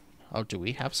 Oh, do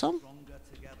we have some?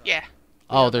 Yeah.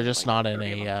 Oh, have they're them, just like, not in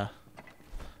 30 of a, them.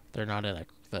 they're not in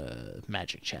the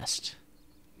magic chest.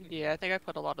 Yeah, I think I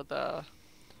put a lot of the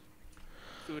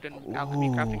food and alchemy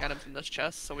crafting Ooh. items in this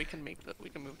chest, so we can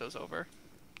move those over.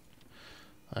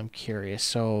 I'm curious,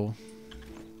 so...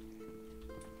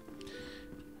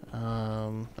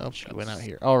 oh, she went out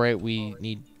here. Alright, we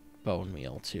need bone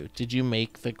meal, too. Did you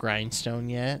make the grindstone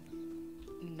yet?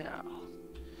 No.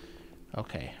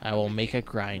 Okay, I will make a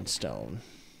grindstone.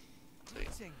 Sweet.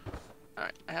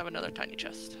 Alright, I have another tiny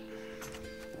chest.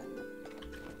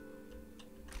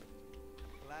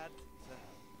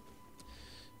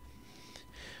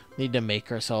 Need to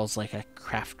make ourselves like a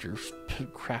crafting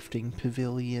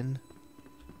pavilion.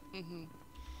 Mm-hmm.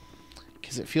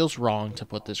 Because it feels wrong to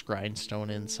put this grindstone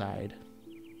inside.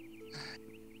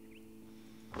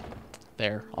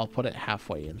 There, I'll put it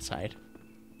halfway inside.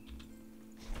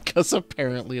 Because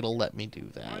apparently it'll let me do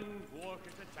that.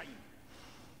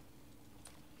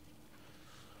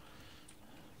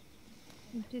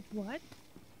 You did what?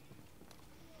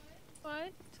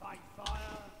 What?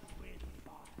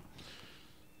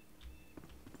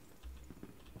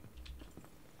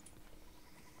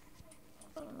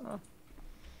 Oh.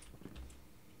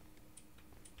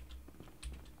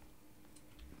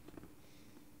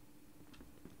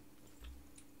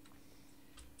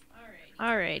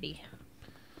 Alrighty.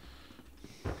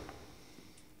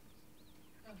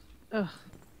 Ugh.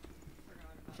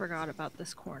 Forgot about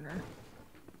this corner.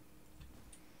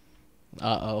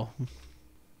 Uh-oh.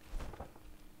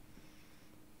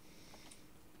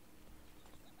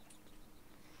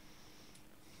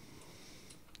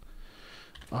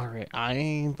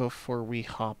 Alright, before we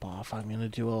hop off, I'm gonna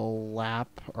do a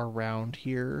lap around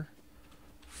here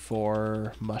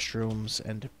for mushrooms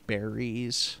and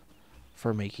berries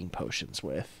for making potions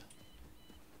with.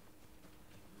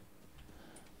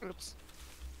 Oops.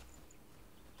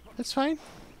 That's fine.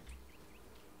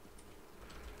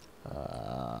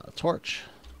 Torch.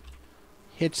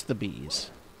 Hits the bees.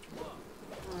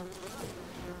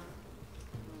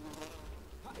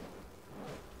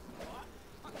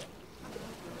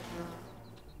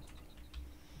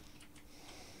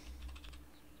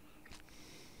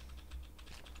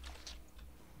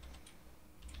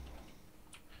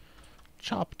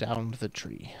 Chop down the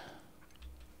tree.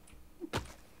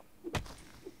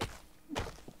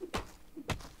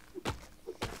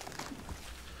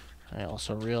 I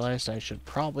also realized I should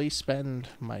probably spend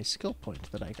my skill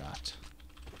point that I got.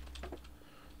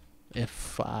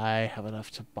 If I have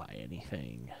enough to buy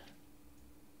anything.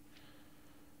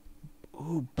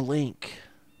 Ooh, blink.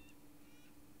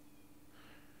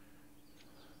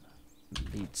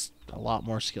 Needs a lot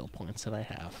more skill points than I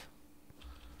have.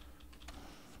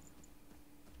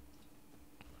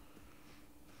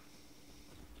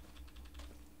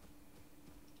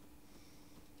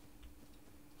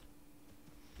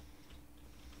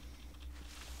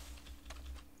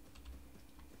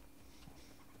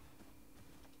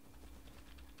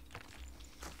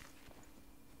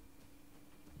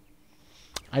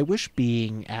 I wish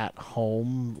being at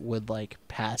home would, like,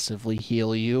 passively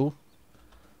heal you.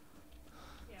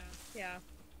 Yeah.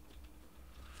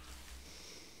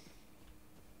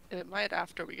 It might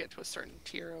after we get to a certain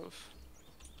tier of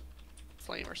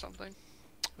flame or something.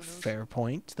 Who knows? Fair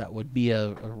point. That would be a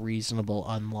reasonable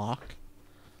unlock.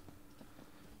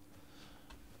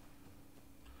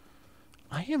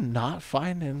 I am not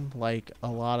finding, like, a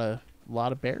lot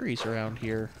of berries around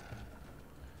here.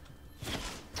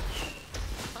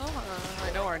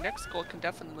 I know our next goal can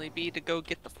definitely be to go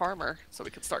get the farmer so we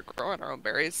can start growing our own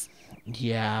berries.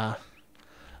 Yeah.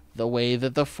 The way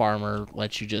that the farmer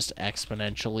lets you just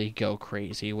exponentially go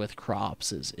crazy with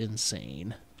crops is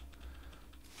insane.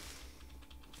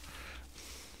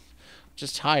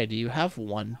 Just, hi, do you have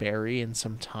one berry and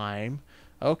some time?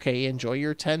 Okay, enjoy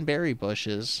your 10 berry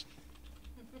bushes.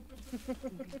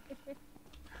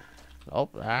 Oh,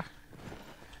 ah.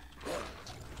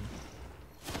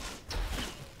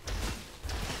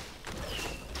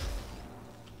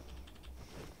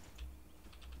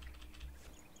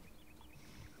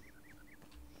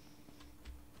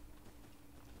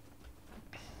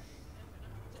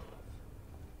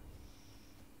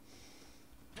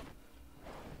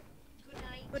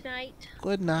 Good night.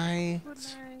 Good night. Good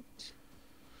night.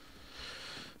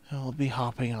 I'll be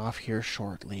hopping off here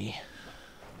shortly.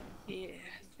 Yeah,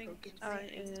 I think I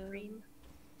am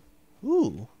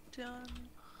Ooh. done.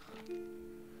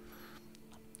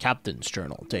 Captain's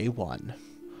Journal, Day 1.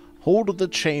 Hold the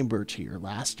chamber to your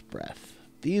last breath.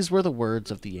 These were the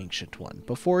words of the Ancient One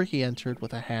before he entered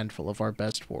with a handful of our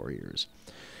best warriors.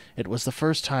 It was the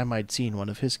first time I'd seen one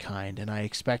of his kind, and I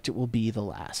expect it will be the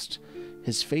last.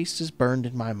 His face is burned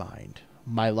in my mind.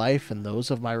 My life and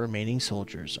those of my remaining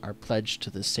soldiers are pledged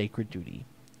to this sacred duty.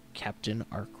 Captain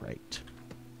Arkwright.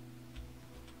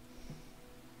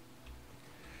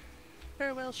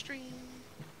 Farewell, stream.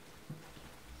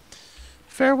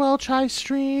 Farewell, Chai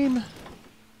Stream.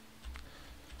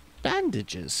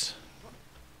 Bandages.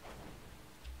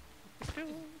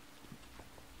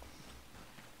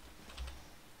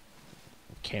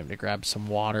 Came to grab some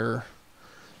water,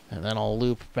 and then I'll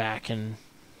loop back and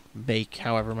bake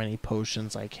however many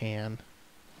potions I can.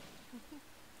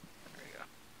 There you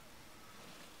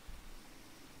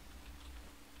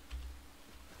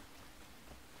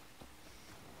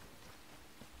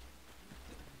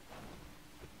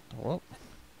go. Whoa.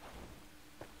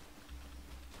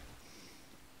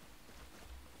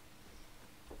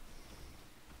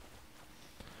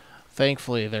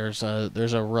 Thankfully, there's a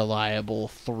reliable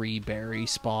 3-berry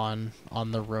spawn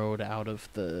on the road out of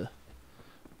the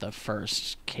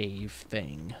first cave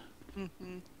thing.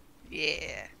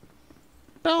 Yeah.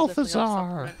 Balthazar.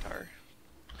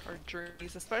 Our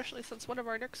journeys, especially since one of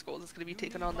our next goals is going to be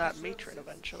taking on that matron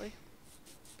eventually.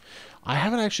 I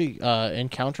haven't actually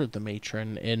encountered the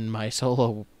matron in my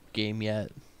solo game yet.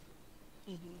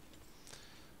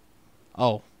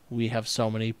 Oh, we have so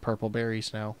many purple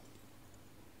berries now.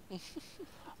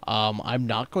 I'm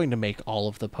not going to make all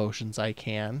of the potions I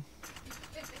can.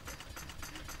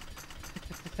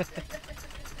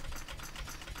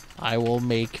 I will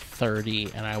make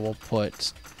 30, and I will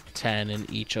put 10 in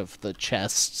each of the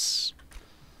chests.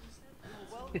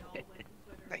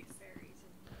 Nice.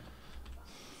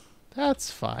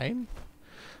 That's fine.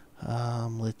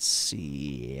 Let's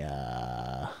see.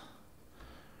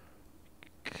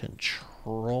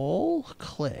 Control,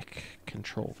 click,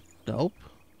 control. Nope.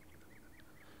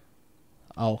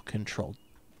 Oh, control,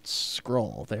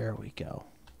 scroll. There we go.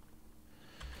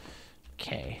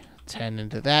 Okay, 10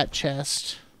 into that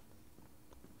chest.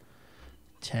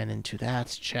 10 into that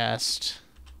chest.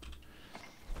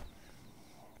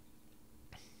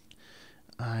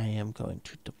 I am going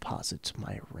to deposit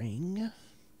my ring.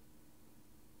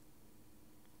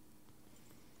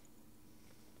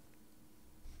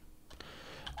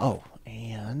 Oh,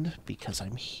 and because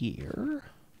I'm here,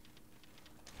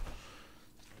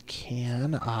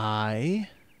 can I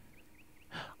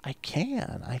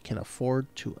can afford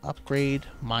to upgrade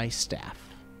my staff.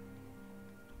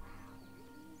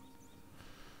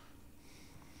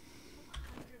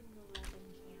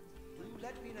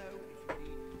 Let me know if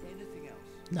you need anything else.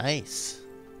 Nice.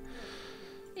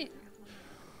 Yeah.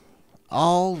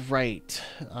 All right.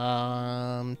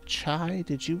 Chai,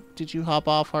 did you hop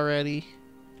off already?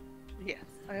 Yes,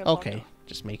 I have Okay, logged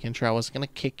just making sure I wasn't gonna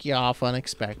kick you off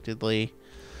unexpectedly.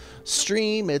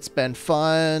 Stream, it's been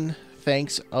fun.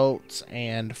 Thanks, Oates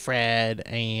and Fred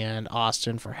and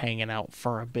Austin, for hanging out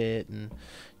for a bit and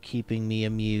keeping me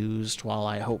amused while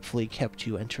I hopefully kept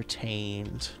you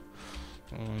entertained.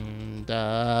 And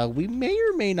we may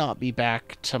or may not be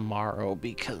back tomorrow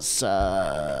because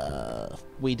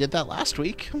we did that last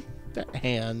week,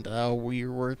 and we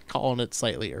were calling it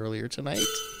slightly earlier tonight.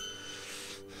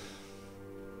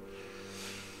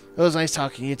 It was nice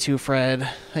talking to you too, Fred.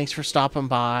 Thanks for stopping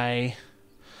by.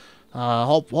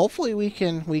 Hopefully we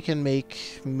can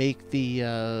make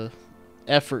the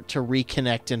effort to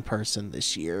reconnect in person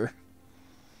this year.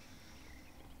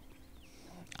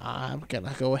 I'm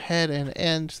gonna go ahead and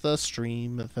end the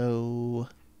stream, though.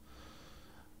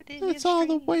 it. It's all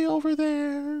the way over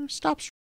there. Stop streaming.